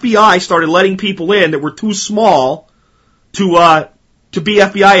the FBI started letting people in that were too small to be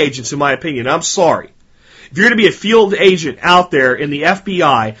FBI agents, in my opinion. I'm sorry. If you're going to be a field agent out there in the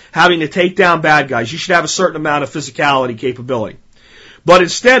FBI having to take down bad guys, you should have a certain amount of physicality capability. But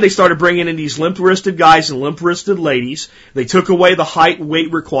instead, they started bringing in these limp-wristed guys and limp-wristed ladies. They took away the height and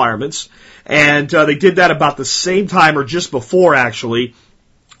weight requirements, and they did that about the same time, or just before, actually,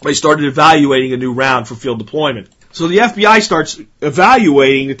 they started evaluating a new round for field deployment. So the FBI starts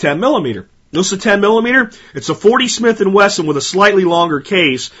evaluating the 10mm. Notice the 10mm? It's a .40 Smith & Wesson with a slightly longer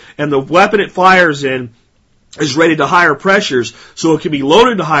case, and the weapon it fires in is rated to higher pressures, so it can be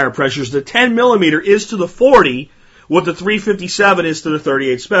loaded to higher pressures. The 10mm is to the .40 what the .357 is to the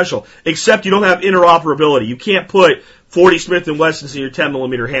 .38 Special, except you don't have interoperability. You can't put .40 Smith & Wessons in your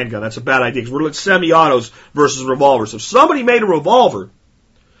 10mm handgun. That's a bad idea, because we're like semi-autos versus revolvers. If somebody made a revolver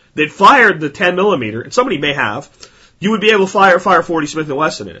that fired the 10mm, and somebody may have, you would be able to fire .40 Smith &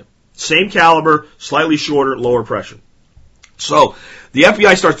 Wesson in it. Same caliber, slightly shorter, lower pressure. So, the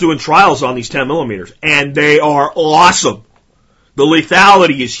FBI starts doing trials on these 10mm, and they are awesome. The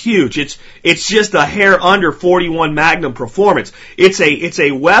lethality is huge. It's just a hair under .41 Magnum performance. It's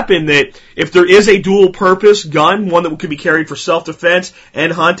a weapon that, if there is a dual purpose gun, one that could be carried for self-defense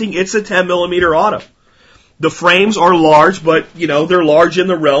and hunting, it's a 10mm auto. The frames are large, but, they're large in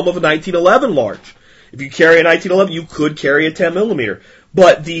the realm of a 1911 large. If you carry a 1911, you could carry a 10mm.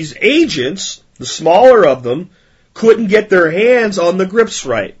 But these agents, the smaller of them, couldn't get their hands on the grips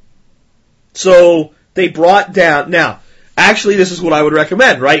right. So they brought down, now, actually this is what I would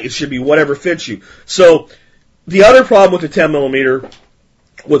recommend, right? It should be whatever fits you. So the other problem with the 10mm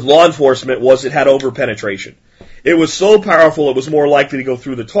with law enforcement was it had over-penetration. It was so powerful it was more likely to go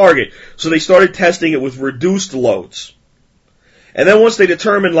through the target. So they started testing it with reduced loads. And then once they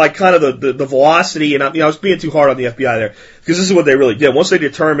determined kind of the velocity, and I was being too hard on the FBI there, because this is what they really did. Once they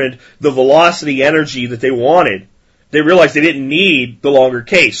determined the velocity energy that they wanted, they realized they didn't need the longer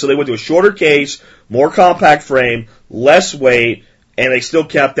case. So they went to a shorter case, more compact frame, less weight, and they still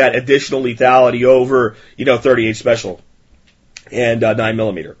kept that additional lethality over, 38 Special and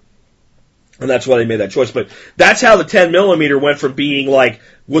 9mm. And that's why they made that choice. But that's how the 10mm went from being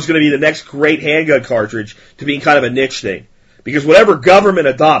was going to be the next great handgun cartridge to being kind of a niche thing. Because whatever government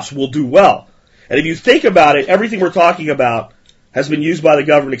adopts will do well. And if you think about it, everything we're talking about has been used by the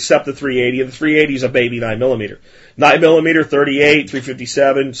government except the 380, and the 380 is a baby 9mm. 9mm, 38,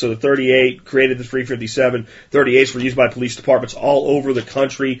 357, so the 38 created the 357. 38s were used by police departments all over the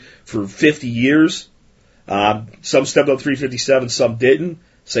country for 50 years. Some stepped up 357, some didn't.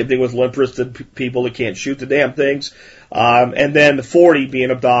 Same thing with limp-wristed people that can't shoot the damn things. And then the 40 being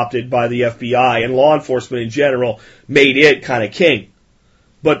adopted by the FBI and law enforcement in general made it kind of king.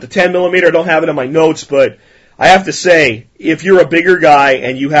 But the 10mm, I don't have it in my notes, but I have to say, if you're a bigger guy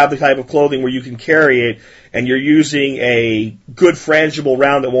and you have the type of clothing where you can carry it and you're using a good frangible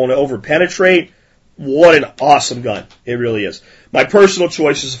round that won't over-penetrate, what an awesome gun. It really is. My personal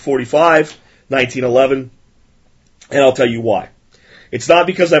choice is a 45, 1911, and I'll tell you why. It's not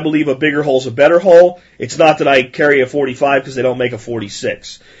because I believe a bigger hole's a better hole. It's not that I carry a 45 because they don't make a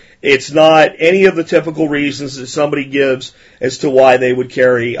 46. It's not any of the typical reasons that somebody gives as to why they would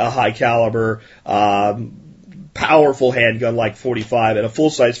carry a high caliber, powerful handgun like 45 and a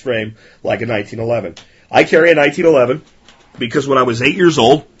full-size frame like a 1911. I carry a 1911 because when I was 8 years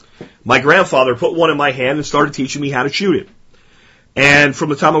old, My grandfather put one in my hand and started teaching me how to shoot it. And from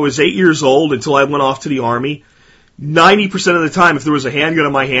the time I was 8 years old until I went off to the Army, 90% of the time, if there was a handgun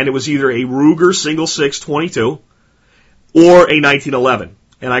in my hand, it was either a Ruger single 6.22 or a 1911.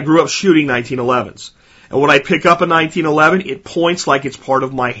 And I grew up shooting 1911s. And when I pick up a 1911, it points like it's part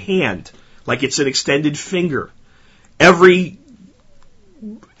of my hand, like it's an extended finger. Every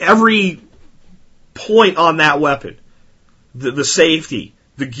point on that weapon, the safety,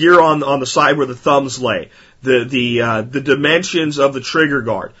 the gear on the side where the thumbs lay, the dimensions of the trigger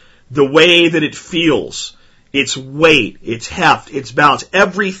guard, the way that it feels, its weight, its heft, its balance,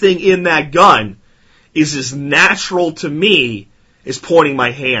 everything in that gun is as natural to me as pointing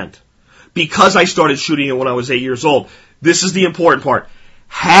my hand. Because I started shooting it when I was 8 years old. This is the important part.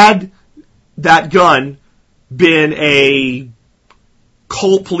 Had that gun been a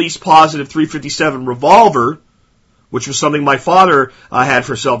Colt Police Positive .357 revolver, which was something my father had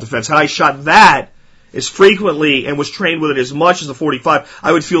for self-defense, had I shot that as frequently and was trained with it as much as a .45,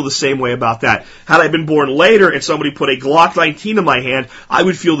 I would feel the same way about that. Had I been born later and somebody put a Glock 19 in my hand, I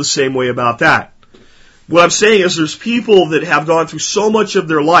would feel the same way about that. What I'm saying is there's people that have gone through so much of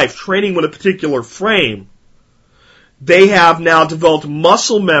their life training with a particular frame, they have now developed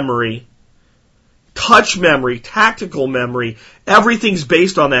muscle memory, touch memory, tactical memory. Everything's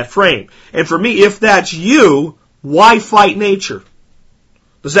based on that frame. And for me, if that's you, why fight nature?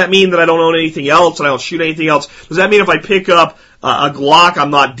 Does that mean that I don't own anything else and I don't shoot anything else? Does that mean if I pick up a Glock,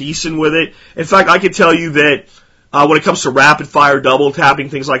 I'm not decent with it? In fact, I can tell you that when it comes to rapid fire, double tapping,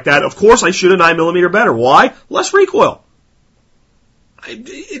 things like that, of course I shoot a 9mm better. Why? Less recoil.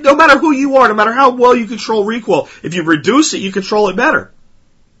 No matter who you are, no matter how well you control recoil, if you reduce it, you control it better.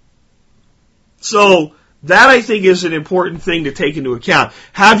 So that, I think, is an important thing to take into account.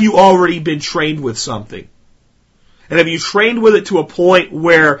 Have you already been trained with something? And have you trained with it to a point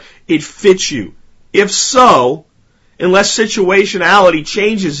where it fits you? If so, unless situationality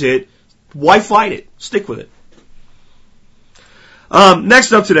changes it, why fight it? Stick with it.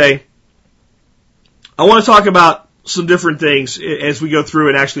 Next up today, I want to talk about some different things as we go through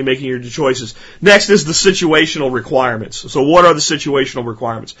and actually making your choices. Next is the situational requirements. So what are the situational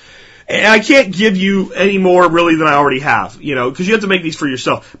requirements? And I can't give you any more really than I already have, because you have to make these for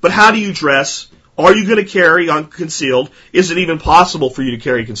yourself. But how do you dress? Are you going to carry on concealed? Is it even possible for you to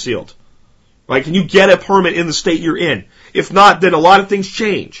carry concealed? Right? Can you get a permit in the state you're in? If not, then a lot of things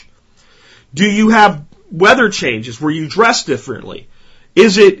change. Do you have weather changes where you dress differently?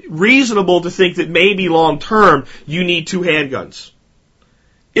 Is it reasonable to think that maybe long term you need 2 handguns?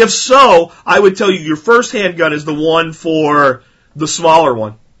 If so, I would tell you your first handgun is the one for the smaller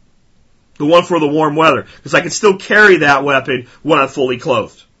one. The one for the warm weather. Because I can still carry that weapon when I'm fully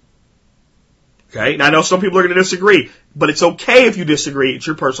clothed. Okay? Now I know some people are going to disagree, but it's okay if you disagree. It's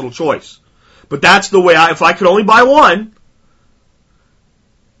your personal choice. But that's the way if I could only buy one,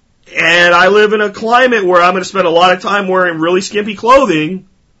 and I live in a climate where I'm going to spend a lot of time wearing really skimpy clothing,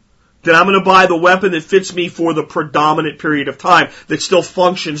 then I'm going to buy the weapon that fits me for the predominant period of time that still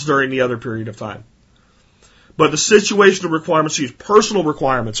functions during the other period of time. But the situational requirements, these personal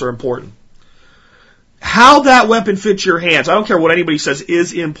requirements, are important. How that weapon fits your hands, I don't care what anybody says,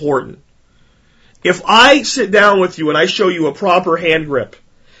 is important. If I sit down with you and I show you a proper hand grip,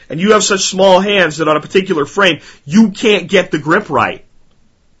 and you have such small hands that on a particular frame, you can't get the grip right,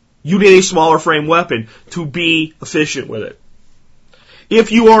 you need a smaller frame weapon to be efficient with it.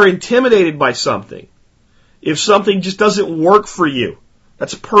 If you are intimidated by something, if something just doesn't work for you,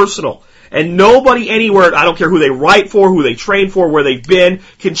 that's personal. And nobody anywhere, I don't care who they write for, who they train for, where they've been,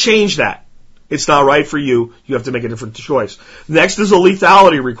 can change that. It's not right for you. You have to make a different choice. Next is a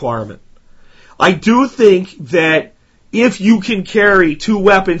lethality requirement. I do think that if you can carry 2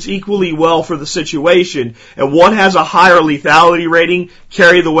 weapons equally well for the situation, and one has a higher lethality rating,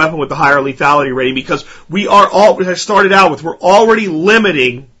 carry the weapon with the higher lethality rating, because we are all, as I started out with, we're already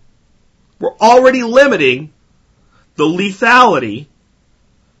limiting the lethality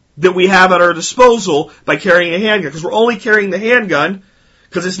that we have at our disposal by carrying a handgun, because we're only carrying the handgun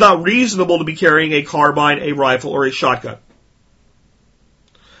because it's not reasonable to be carrying a carbine, a rifle, or a shotgun.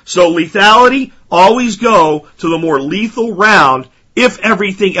 So lethality, always go to the more lethal round if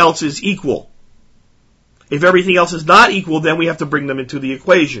everything else is equal. If everything else is not equal, then we have to bring them into the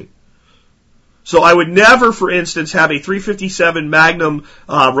equation. So I would never, for instance, have a .357 Magnum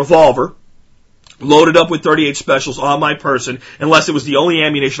revolver loaded up with .38 specials on my person unless it was the only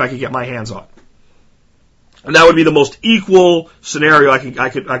ammunition I could get my hands on. And that would be the most equal scenario I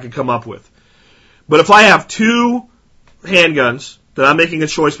could come up with. But if I have 2 handguns that I'm making a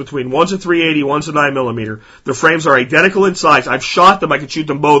choice between. One's a 380, one's a 9mm. The frames are identical in size. I've shot them. I can shoot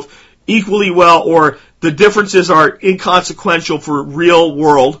them both equally well, or the differences are inconsequential for real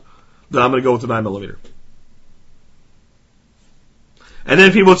world, then I'm going to go with the 9mm. And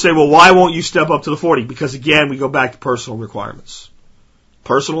then people would say, well, why won't you step up to the 40? Because, again, we go back to personal requirements.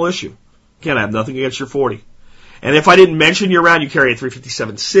 Personal issue. Again, I have nothing against your 40. And if I didn't mention you're around, you carry a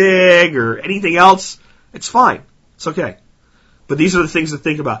 357 SIG or anything else, it's fine. It's okay. But these are the things to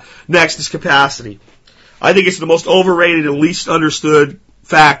think about. Next is capacity. I think it's the most overrated and least understood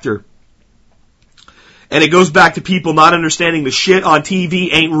factor. And it goes back to people not understanding the shit on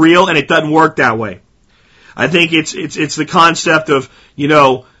TV ain't real and it doesn't work that way. I think it's the concept of,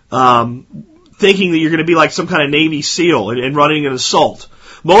 thinking that you're going to be like some kind of Navy SEAL and running an assault.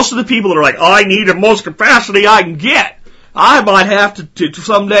 Most of the people that are like, I need the most capacity I can get. I might have to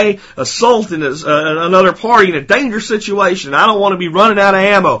someday assault another party in a dangerous situation. I don't want to be running out of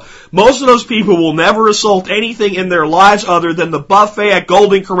ammo. Most of those people will never assault anything in their lives other than the buffet at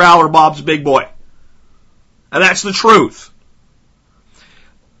Golden Corral or Bob's Big Boy. And that's the truth.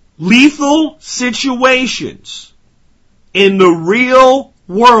 Lethal situations in the real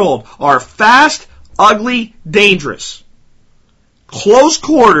world are fast, ugly, dangerous. Close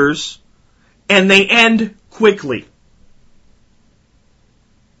quarters, and they end quickly.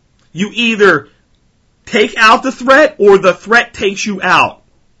 You either take out the threat or the threat takes you out.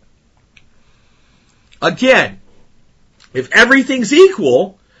 Again, if everything's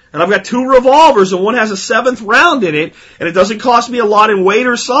equal, and I've got 2 revolvers and one has a 7th round in it, and it doesn't cost me a lot in weight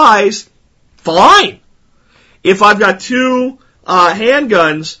or size, fine. If I've got 2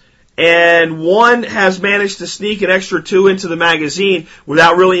 handguns and one has managed to sneak an extra 2 into the magazine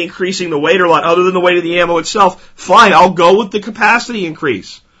without really increasing the weight or a lot other than the weight of the ammo itself, fine, I'll go with the capacity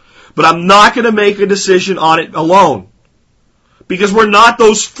increase. But I'm not going to make a decision on it alone. Because we're not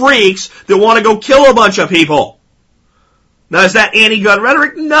those freaks that want to go kill a bunch of people. Now, is that anti-gun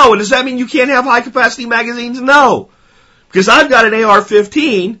rhetoric? No. And does that mean you can't have high-capacity magazines? No. Because I've got an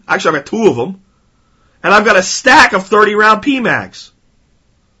AR-15. Actually, I've got 2 of them. And I've got a stack of 30-round PMags.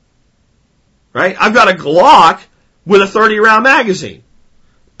 Right? I've got a Glock with a 30-round magazine.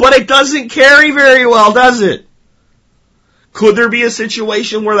 But it doesn't carry very well, does it? Could there be a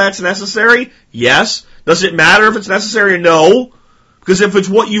situation where that's necessary? Yes. Does it matter if it's necessary? No. Because if it's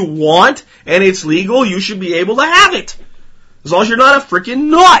what you want and it's legal, you should be able to have it. As long as you're not a freaking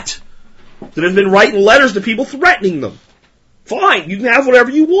nut that has been writing letters to people threatening them. Fine, you can have whatever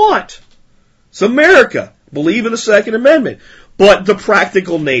you want. It's America. Believe in the Second Amendment. But the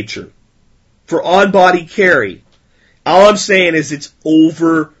practical nature for on-body carry, all I'm saying is it's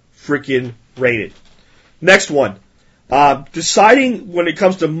over-freaking-rated. Next one. Deciding when it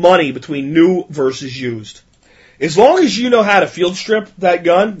comes to money between new versus used. As long as you know how to field strip that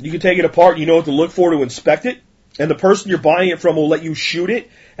gun, you can take it apart, you know what to look for to inspect it, and the person you're buying it from will let you shoot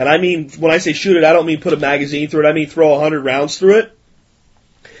it. And I mean, when I say shoot it, I don't mean put a magazine through it. I mean throw 100 rounds through it.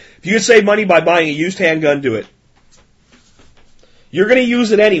 If you can save money by buying a used handgun, do it. You're going to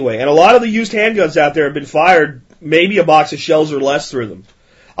use it anyway. And a lot of the used handguns out there have been fired maybe a box of shells or less through them.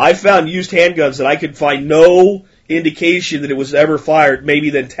 I found used handguns that I could find no indication that it was ever fired, maybe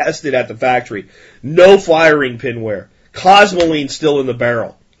then tested at the factory. No firing pin wear. Cosmoline still in the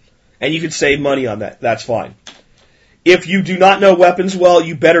barrel. And you can save money on that. That's fine. If you do not know weapons well,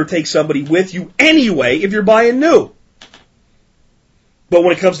 you better take somebody with you anyway if you're buying new. But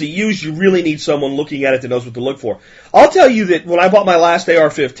when it comes to used, you really need someone looking at it that knows what to look for. I'll tell you that when I bought my last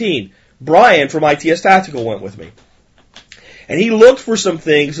AR-15, Brian from ITS Tactical went with me. And he looked for some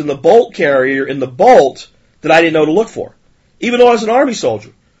things in the bolt carrier, in the bolt, that I didn't know to look for. Even though I was an Army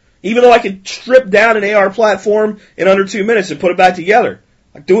soldier. Even though I could strip down an AR platform in under 2 minutes and put it back together.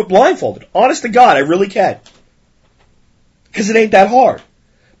 I do it blindfolded. Honest to God, I really can. Because it ain't that hard.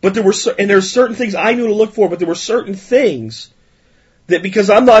 But there's certain things I knew to look for, but there were certain things that because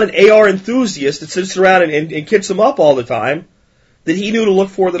I'm not an AR enthusiast that sits around and kits them up all the time, that he knew to look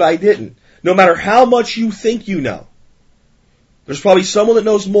for that I didn't. No matter how much you think you know. There's probably someone that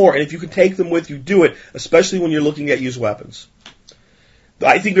knows more, and if you can take them with you, do it, especially when you're looking at used weapons.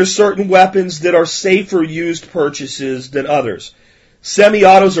 I think there's certain weapons that are safer used purchases than others.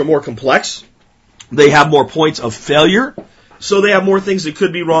 Semi-autos are more complex. They have more points of failure, so they have more things that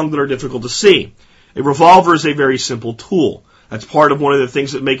could be wrong that are difficult to see. A revolver is a very simple tool. That's part of one of the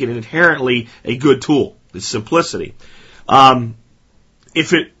things that make it inherently a good tool, is simplicity.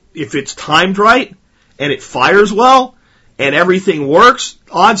 If it's timed right, and it fires well, and everything works,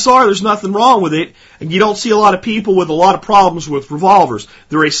 odds are there's nothing wrong with it, and you don't see a lot of people with a lot of problems with revolvers.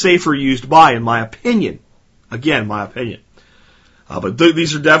 They're a safer used buy, in my opinion. Again, my opinion. But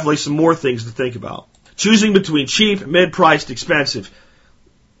these are definitely some more things to think about. Choosing between cheap, mid-priced, expensive.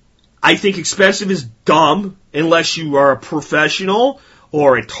 I think expensive is dumb unless you are a professional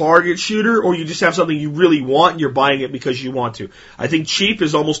or a target shooter, or you just have something you really want and you're buying it because you want to. I think cheap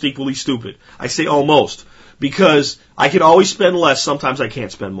is almost equally stupid. I say almost, because I can always spend less, sometimes I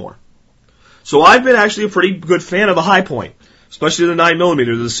can't spend more. So I've been actually a pretty good fan of the High Point, especially the 9mm,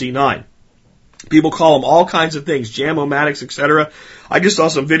 the C9. People call them all kinds of things, jam-o-matics, etc. I just saw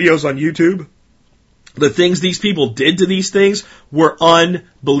some videos on YouTube. The things these people did to these things were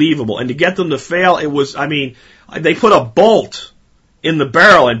unbelievable. And to get them to fail, it was, they put a bolt in the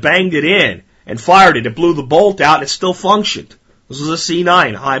barrel and banged it in and fired it. It blew the bolt out and it still functioned. This was a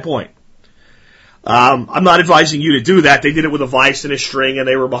C9, High Point. I'm not advising you to do that. They did it with a vise and a string and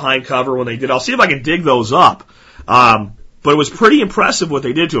they were behind cover when they did. I'll see if I can dig those up. But it was pretty impressive what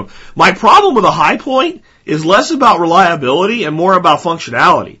they did to them. My problem with a High Point is less about reliability and more about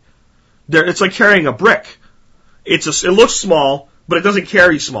functionality. It's like carrying a brick. It looks small, but it doesn't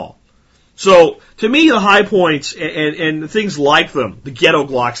carry small. So, to me, the High Points and things like them, the ghetto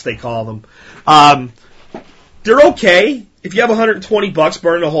Glocks they call them, they're okay. If you have $120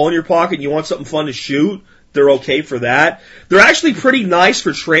 burning a hole in your pocket and you want something fun to shoot, they're okay for that. They're actually pretty nice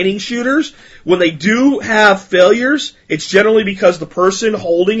for training shooters. When they do have failures, it's generally because the person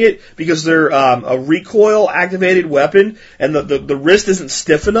holding it, because they're a recoil-activated weapon and the wrist isn't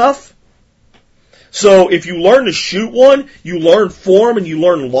stiff enough. So if you learn to shoot one, you learn form and you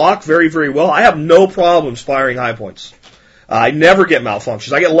learn lock very, very well. I have no problems firing High Points. I never get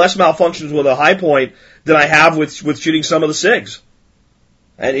malfunctions. I get less malfunctions with a High Point than I have with shooting some of the SIGs.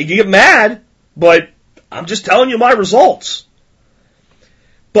 And you get mad, but I'm just telling you my results.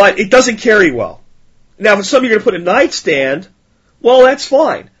 But it doesn't carry well. Now, if it's something you're going to put in a nightstand, well, that's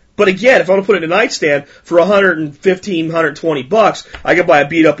fine. But again, if I want to put it in a nightstand for $115, $120, I can buy a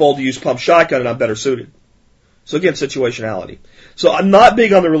beat-up old-used pump shotgun and I'm better suited. So again, situationality. So I'm not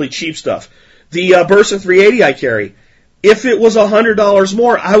big on the really cheap stuff. The Bursa 380 I carry, if it was $100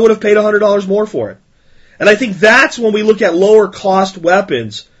 more, I would have paid $100 more for it. And I think that's when we look at lower-cost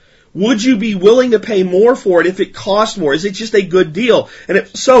weapons. Would you be willing to pay more for it if it cost more? Is it just a good deal? And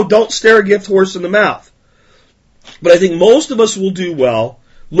if so, don't stare a gift horse in the mouth. But I think most of us will do well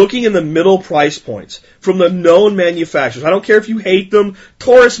looking in the middle price points from the known manufacturers. I don't care if you hate them.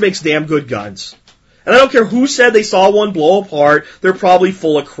 Taurus makes damn good guns. And I don't care who said they saw one blow apart. They're probably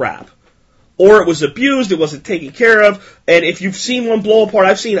full of crap. Or it was abused, it wasn't taken care of. And if you've seen one blow apart,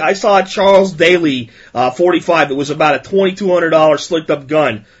 I saw a Charles Daly 45 that was about a $2,200 slicked up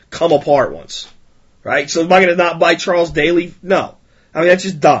gun come apart once. Right? So am I going to not buy Charles Daly? No. That's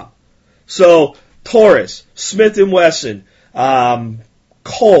just dumb. So, Taurus, Smith & Wesson,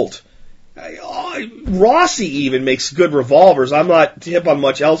 Colt, Rossi even makes good revolvers. I'm not hip on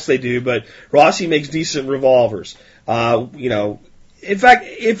much else they do, but Rossi makes decent revolvers. In fact,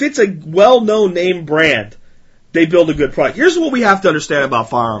 if it's a well-known name brand, they build a good product. Here's what we have to understand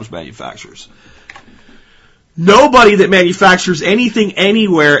about firearms manufacturers. Nobody that manufactures anything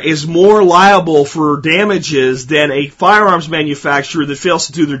anywhere is more liable for damages than a firearms manufacturer that fails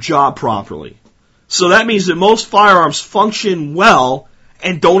to do their job properly. So that means that most firearms function well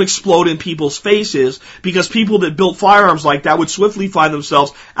and don't explode in people's faces, because people that built firearms like that would swiftly find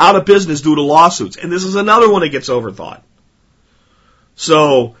themselves out of business due to lawsuits. And this is another one that gets overthought.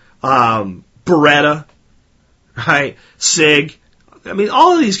 So, Beretta, right, SIG,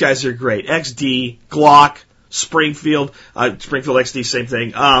 all of these guys are great. XD, Glock, Springfield XD, same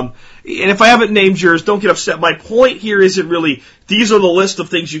thing. And if I haven't named yours, don't get upset. My point here isn't really, these are the list of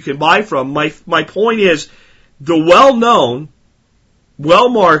things you can buy from. My point is, the well-known,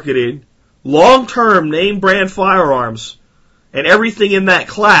 well-marketed, long-term name brand firearms and everything in that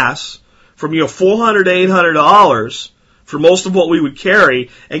class from, $400 to $800 for most of what we would carry,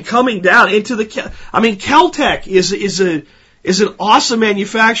 and coming down into Kel-Tec is an awesome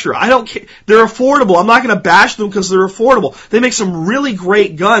manufacturer. I don't care. They're affordable. I'm not going to bash them because they're affordable. They make some really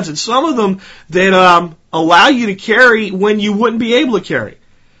great guns, and some of them that allow you to carry when you wouldn't be able to carry.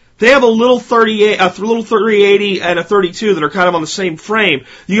 They have a little 3080 and a 32 that are kind of on the same frame.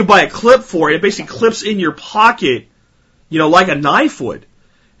 You can buy a clip for it. It basically clips in your pocket, like a knife would.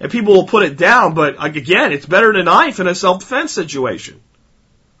 And people will put it down, but again, it's better than a knife in a self-defense situation.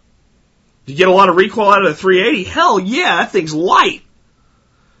 You get a lot of recoil out of the 380? Hell yeah, that thing's light.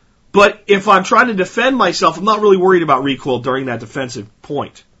 But if I'm trying to defend myself, I'm not really worried about recoil during that defensive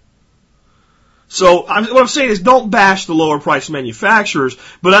point. So what I'm saying is, don't bash the lower price manufacturers,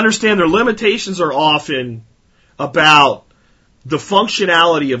 but understand their limitations are often about the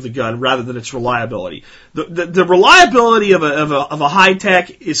functionality of the gun rather than its reliability. The reliability of a high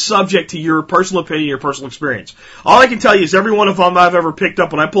tech is subject to your personal opinion, your personal experience. All I can tell you is every one of them I've ever picked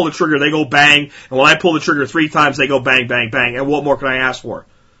up, when I pull the trigger, they go bang, and when I pull the trigger 3 times, they go bang, bang, bang. And what more can I ask for?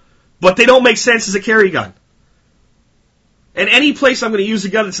 But they don't make sense as a carry gun. And any place I'm going to use a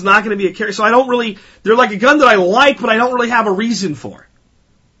gun, it's not going to be a carry. So I don't really, they're like a gun that I like, but I don't really have a reason for.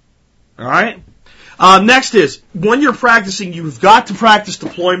 All right? Next is, when you're practicing, you've got to practice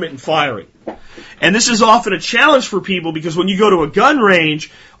deployment and firing. And this is often a challenge for people because when you go to a gun range,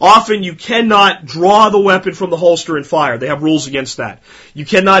 often you cannot draw the weapon from the holster and fire. They have rules against that. You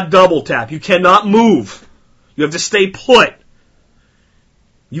cannot double tap. You cannot move. You have to stay put.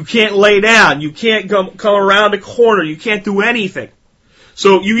 You can't lay down. You can't come around a corner. You can't do anything.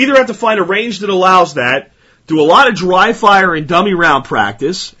 So you either have to find a range that allows that, do a lot of dry fire and dummy round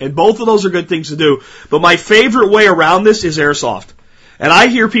practice, and both of those are good things to do. But my favorite way around this is airsoft. And I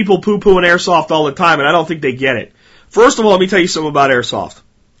hear people poo-pooing airsoft all the time, and I don't think they get it. First of all, let me tell you something about airsoft.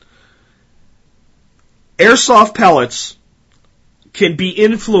 Airsoft pellets can be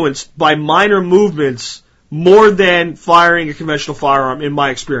influenced by minor movements more than firing a conventional firearm, in my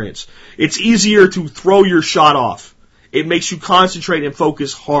experience. It's easier to throw your shot off. It makes you concentrate and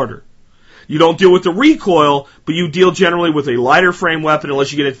focus harder. You don't deal with the recoil, but you deal generally with a lighter frame weapon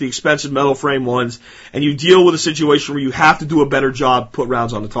unless you get into the expensive metal frame ones, and you deal with a situation where you have to do a better job, put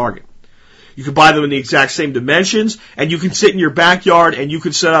rounds on the target. You can buy them in the exact same dimensions, and you can sit in your backyard, and you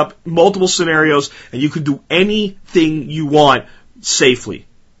can set up multiple scenarios, and you can do anything you want safely.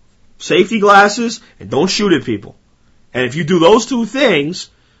 Safety glasses, and don't shoot at people. And if you do those two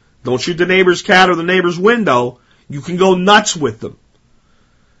things, don't shoot the neighbor's cat or the neighbor's window, you can go nuts with them.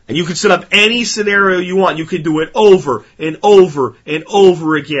 And you can set up any scenario you want. You can do it over and over and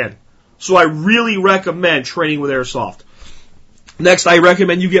over again. So I really recommend training with airsoft. Next, I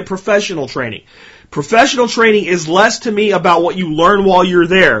recommend you get professional training. Professional training is less to me about what you learn while you're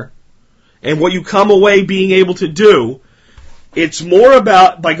there and what you come away being able to do. It's more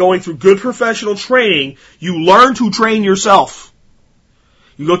about, by going through good professional training, you learn to train yourself.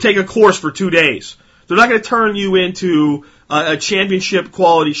 You go take a course for 2 days. They're not going to turn you into a championship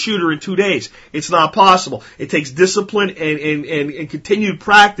quality shooter in 2 days. It's not possible. It takes discipline and continued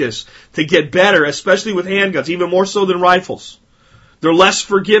practice to get better, especially with handguns, even more so than rifles. They're less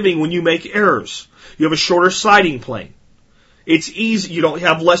forgiving when you make errors. You have a shorter sighting plane. It's easy. You don't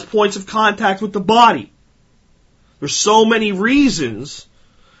have less points of contact with the body. There's so many reasons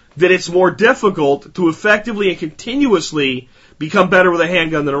that it's more difficult to effectively and continuously become better with a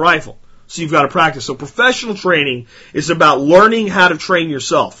handgun than a rifle. So you've got to practice. So professional training is about learning how to train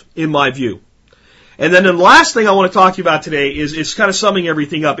yourself, in my view. And then the last thing I want to talk to you about today is kind of summing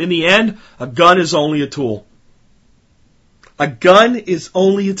everything up. In the end, a gun is only a tool. A gun is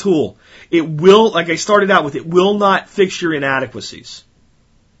only a tool. It will, like I started out with, it will not fix your inadequacies.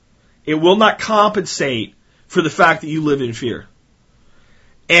 It will not compensate for the fact that you live in fear.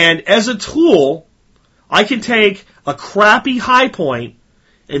 And as a tool, I can take a crappy high point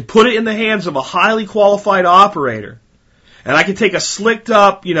and put it in the hands of a highly qualified operator. And I can take a slicked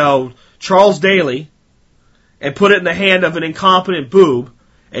up, Charles Daly and put it in the hand of an incompetent boob.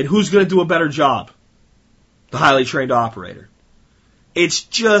 And who's going to do a better job? The highly trained operator. It's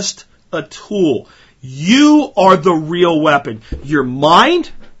just a tool. You are the real weapon. Your mind,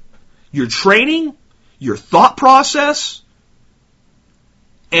 your training, your thought process,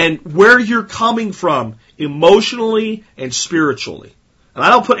 and where you're coming from emotionally and spiritually. And I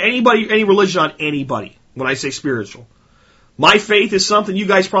don't put any religion on anybody when I say spiritual. My faith is something you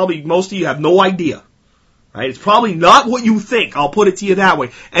guys most of you have no idea. Right? It's probably not what you think. I'll put it to you that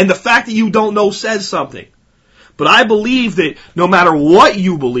way. And the fact that you don't know says something. But I believe that no matter what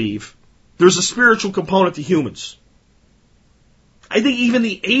you believe, there's a spiritual component to humans. I think even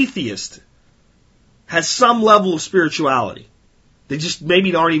the atheist has some level of spirituality. They just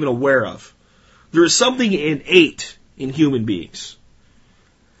maybe aren't even aware of. There is something innate in human beings.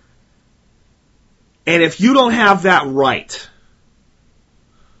 And if you don't have that right,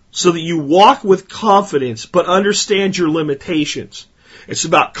 so that you walk with confidence but understand your limitations, it's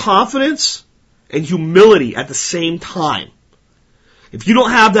about confidence and humility at the same time. If you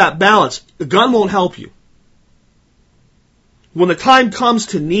don't have that balance, the gun won't help you. When the time comes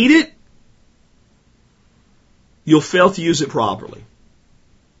to need it, you'll fail to use it properly.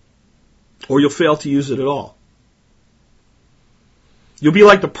 Or you'll fail to use it at all. You'll be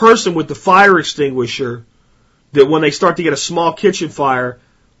like the person with the fire extinguisher that when they start to get a small kitchen fire,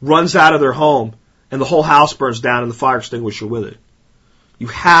 runs out of their home and the whole house burns down and the fire extinguisher with it. You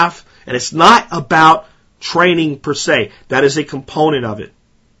have, and it's not about training per se. That is a component of it.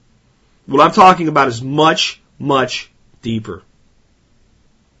 What I'm talking about is much, much deeper.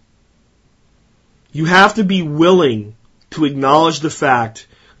 You have to be willing to acknowledge the fact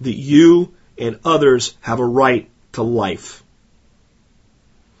that you and others have a right to life.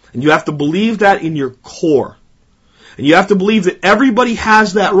 And you have to believe that in your core. And you have to believe that everybody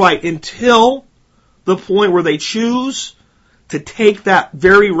has that right until the point where they choose to take that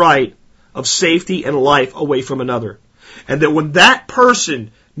very right of safety and life away from another. And that when that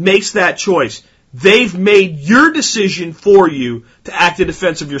person makes that choice, they've made your decision for you to act in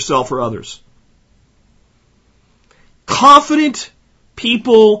defense of yourself or others. Confident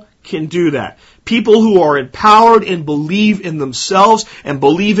people can do that. People who are empowered and believe in themselves and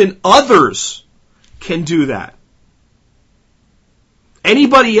believe in others can do that.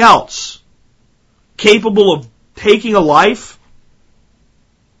 Anybody else capable of taking a life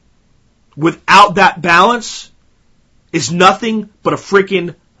without that balance is nothing but a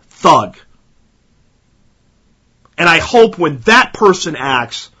freaking thug. And I hope when that person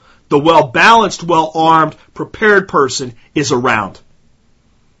acts, the well-balanced, well-armed, prepared person is around.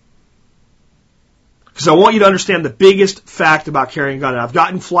 Because I want you to understand the biggest fact about carrying a gun. And I've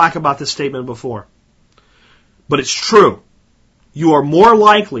gotten flack about this statement before. But it's true. You are more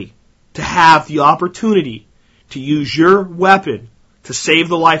likely to have the opportunity to use your weapon to save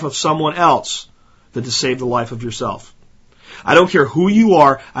the life of someone else than to save the life of yourself. I don't care who you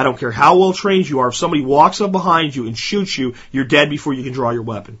are. I don't care how well trained you are. If somebody walks up behind you and shoots you, you're dead before you can draw your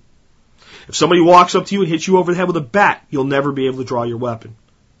weapon. If somebody walks up to you and hits you over the head with a bat, you'll never be able to draw your weapon.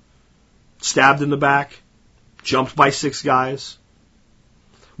 Stabbed in the back, jumped by 6 guys.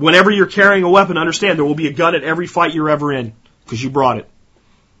 Whenever you're carrying a weapon, understand there will be a gun at every fight you're ever in because you brought it.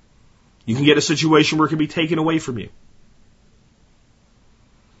 You can get a situation where it can be taken away from you.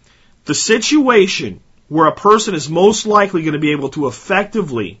 The situation where a person is most likely going to be able to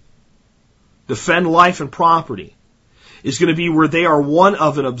effectively defend life and property is going to be where they are one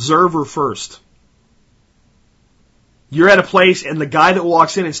of an observer first. You're at a place and the guy that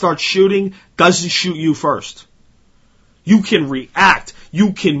walks in and starts shooting doesn't shoot you first. You can react.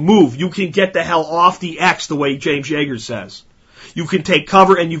 You can move. You can get the hell off the X the way James Yeager says. You can take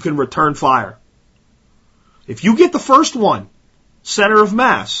cover and you can return fire. If you get the first one, center of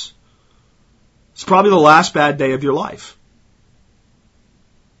mass, it's probably the last bad day of your life.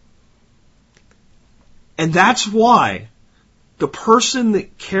 And that's why the person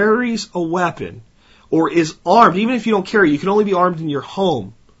that carries a weapon or is armed, even if you don't carry, you can only be armed in your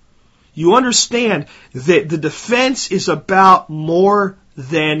home. You understand that the defense is about more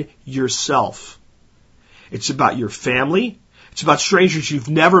than yourself. It's about your family. It's about strangers you've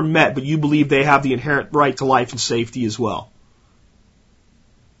never met, but you believe they have the inherent right to life and safety as well.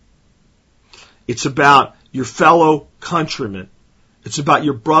 It's about your fellow countrymen. It's about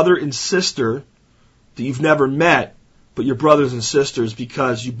your brother and sister that you've never met, but you're brothers and sisters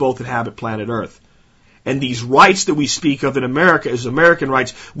because you both inhabit planet Earth. And these rights that we speak of in America as American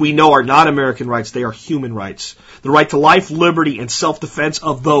rights, we know are not American rights. They are human rights. The right to life, liberty, and self-defense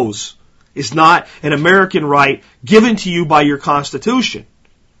of those is not an American right given to you by your Constitution.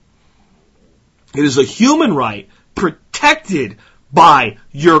 It is a human right protected by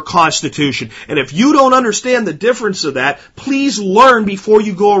your Constitution. And if you don't understand the difference of that, please learn before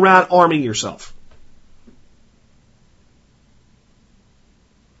you go around arming yourself.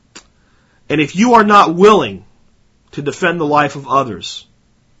 And if you are not willing to defend the life of others,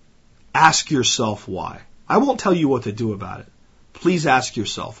 ask yourself why. I won't tell you what to do about it. Please ask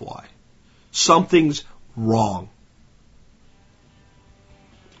yourself why. Something's wrong.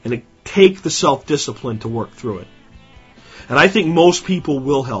 And take the self-discipline to work through it. And I think most people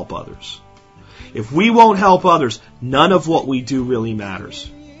will help others. If we won't help others, none of what we do really matters.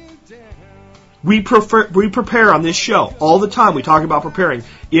 We prepare on this show all the time. We talk about preparing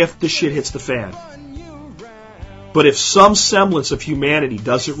if the shit hits the fan. But if some semblance of humanity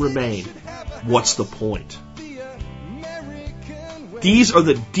doesn't remain, what's the point? These are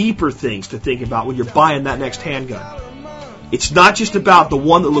the deeper things to think about when you're buying that next handgun. It's not just about the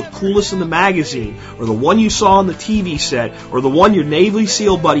one that looked coolest in the magazine, or the one you saw on the TV set, or the one your Navy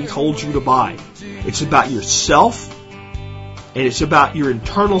SEAL buddy told you to buy. It's about yourself, and it's about your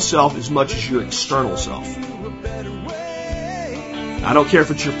internal self as much as your external self. I don't care if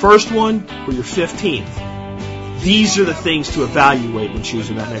it's your first one or your 15th. These are the things to evaluate when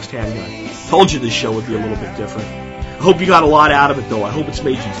choosing that next handgun. Told you this show would be a little bit different. I hope you got a lot out of it, though. I hope it's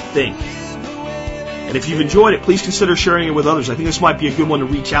made you think. And if you've enjoyed it, please consider sharing it with others. I think this might be a good one to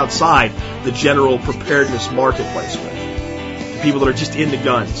reach outside the general preparedness marketplace with. people that are just into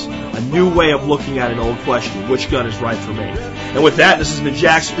guns. A new way of looking at an old question, which gun is right for me? And with that, this has been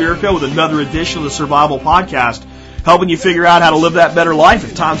Jack Spirko with another edition of the Survival Podcast, helping you figure out how to live that better life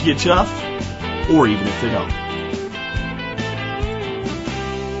if times get tough, or even if they don't.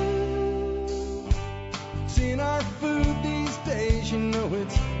 Seeing our food these days, you know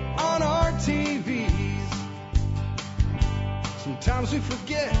it's on our TVs. Sometimes we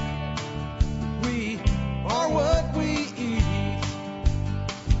forget we are what we eat.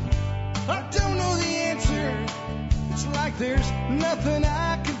 I don't know the answer. It's like there's nothing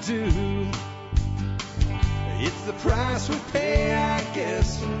I can do. It's the price we pay, I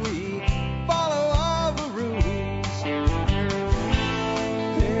guess, when we follow all the rules.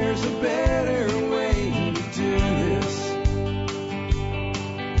 There's a better way to do this.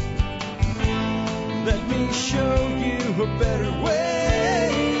 Let me show you a better way.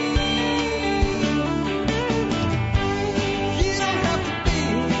 You don't have to be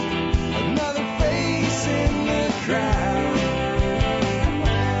another face in the crowd.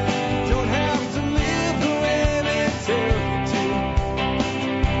 Don't have to live the way they tell you to.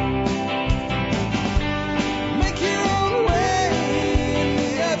 Make your own way and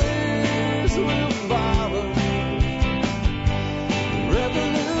the others will follow.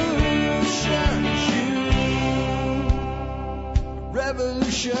 Revolution is you.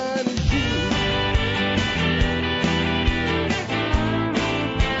 Revolution is you.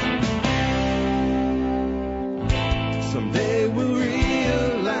 Someday we'll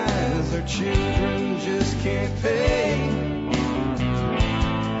realize our children just can't pay.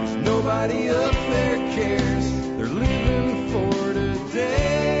 'Cause nobody up there cares. They're living for today.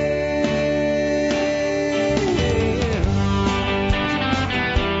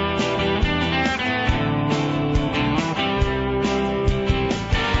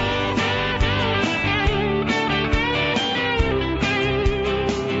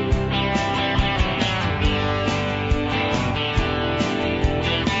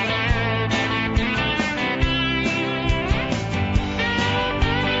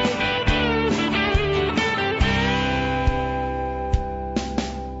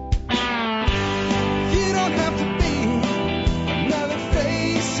 You don't have to be another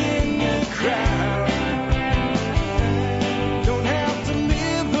face in the crowd. Don't have to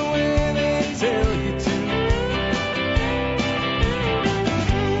live the way they tell you to.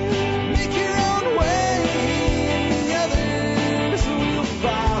 Make your own way and the others will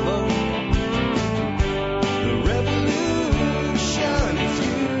follow. The revolution is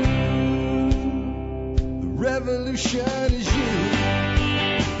you. The revolution is you.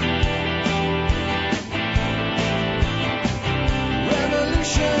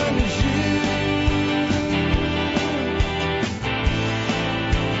 Revolution is you.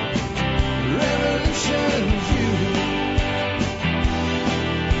 Revolution is you.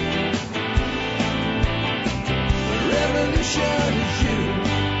 Revolution is you.